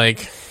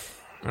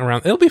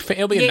 around. It'll be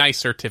a nice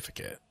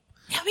certificate.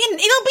 I mean,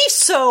 it'll be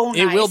so nice.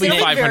 It will be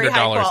 $500 $500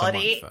 a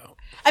month, though.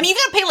 I mean, you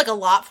gotta pay a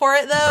lot for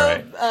it,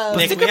 though.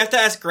 Right. Nick, we have to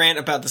ask Grant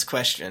about this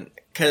question,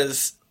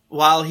 because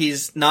while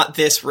he's not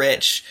this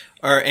rich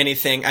or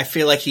anything, I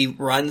feel like he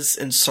runs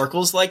in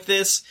circles like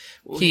this.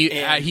 He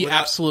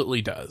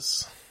absolutely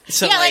does.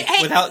 So,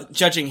 without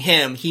judging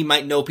him, he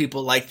might know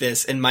people like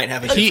this and might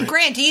have a different...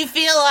 Grant, do you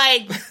feel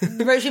like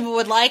rich people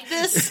would like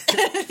this? Do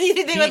you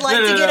think they would like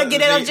to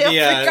get out of jail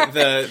free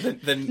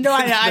card? No,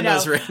 I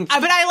know.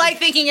 But I like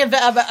thinking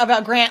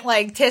about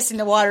Grant, testing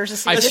the waters to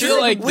see I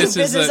feel like this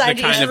is the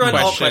kind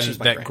of question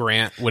that Grant.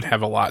 Grant would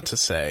have a lot to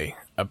say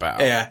about.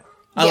 Yeah.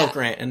 I love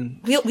Grant.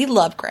 And we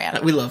love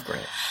Grant. We love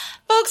Grant.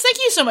 Folks, thank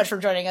you so much for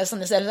joining us on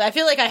this episode. I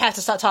feel like I have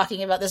to stop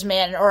talking about this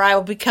man, or I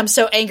will become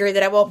so angry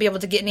that I won't be able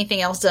to get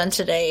anything else done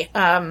today. So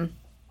I'm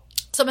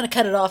going to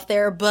cut it off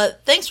there.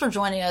 But thanks for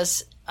joining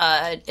us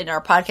in our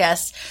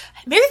podcast.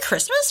 Merry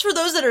Christmas for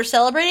those that are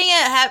celebrating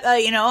it.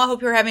 I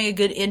hope you're having a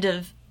good end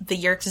of the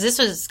year, because this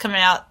was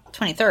coming out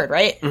 23rd,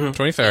 right? Mm-hmm.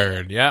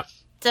 23rd, yeah.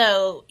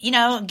 So,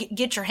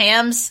 get your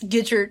hams,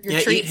 get your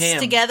treats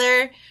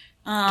together.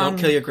 Don't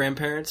kill your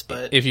grandparents,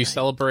 but... If you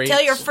celebrate...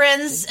 Tell your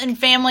friends and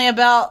family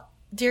about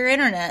Dear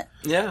Internet.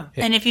 Yeah.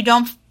 And if you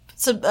don't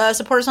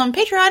support us on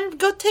Patreon,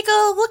 go take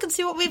a look and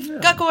see what we've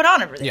got going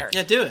on over there.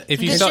 Yeah, do it.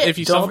 If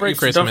you celebrate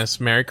Christmas,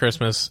 Merry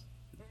Christmas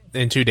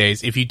in 2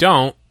 days. If you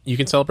don't, you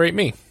can celebrate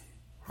me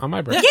on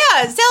my birthday.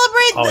 Yeah,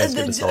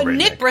 celebrate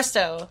Nick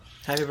Bristow.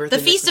 Happy birthday,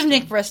 the Feast of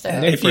Nick Bristow.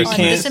 If you on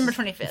can't, December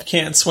 25th. If you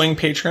can't swing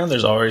Patreon,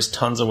 there's always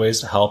tons of ways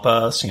to help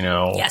us,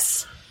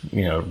 Yes.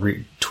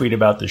 Tweet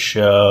about the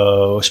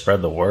show,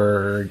 spread the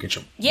word, get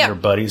your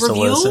buddies to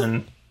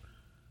listen.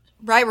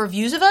 Write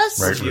reviews of us.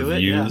 Write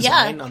reviews.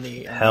 Yeah.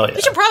 Hell yeah.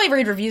 We should probably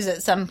read reviews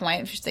at some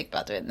point. We should think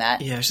about doing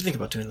that. Yeah, I should think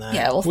about doing that.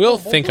 Yeah, we'll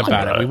think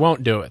about it. We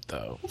won't do it,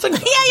 though. Yeah,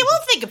 you will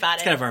think about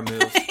it. It's kind of our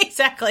move.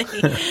 Exactly. like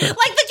the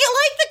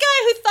guy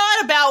who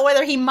thought about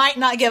whether he might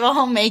not give a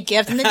homemade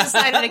gift and then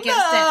decided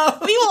against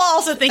it. We will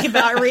also think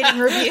about reading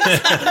reviews.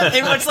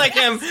 And much like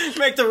him,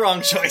 make the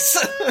wrong choice.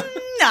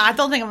 No, I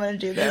don't think I'm going to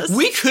do this.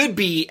 We could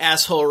be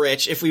asshole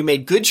rich if we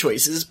made good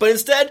choices, but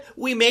instead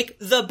we make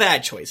the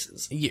bad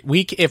choices.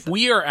 If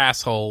we are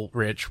asshole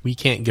rich, we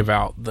can't give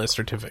out the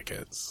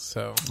certificates.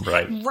 So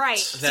right.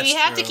 So we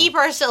have to keep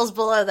ourselves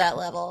below that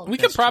level. We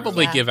could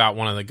probably give out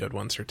one of the good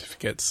one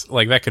certificates.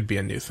 That could be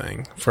a new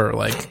thing for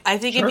I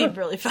think it'd be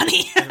really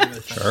funny.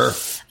 Sure.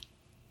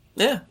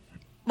 Yeah.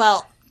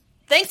 Well,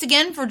 thanks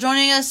again for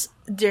joining us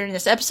during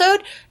this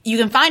episode. You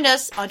can find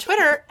us on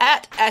Twitter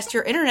at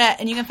AskYourInternet,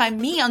 and you can find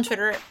me on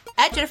Twitter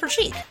at Jennifer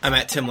Sheath. I'm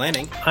at Tim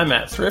Lanning. I'm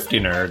at Thrifty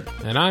Nerd.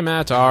 And I'm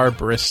at R.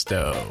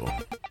 Bristow.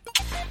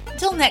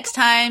 Until next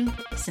time,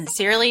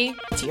 sincerely,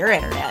 to your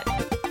internet.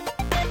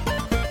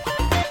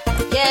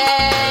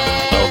 Yay!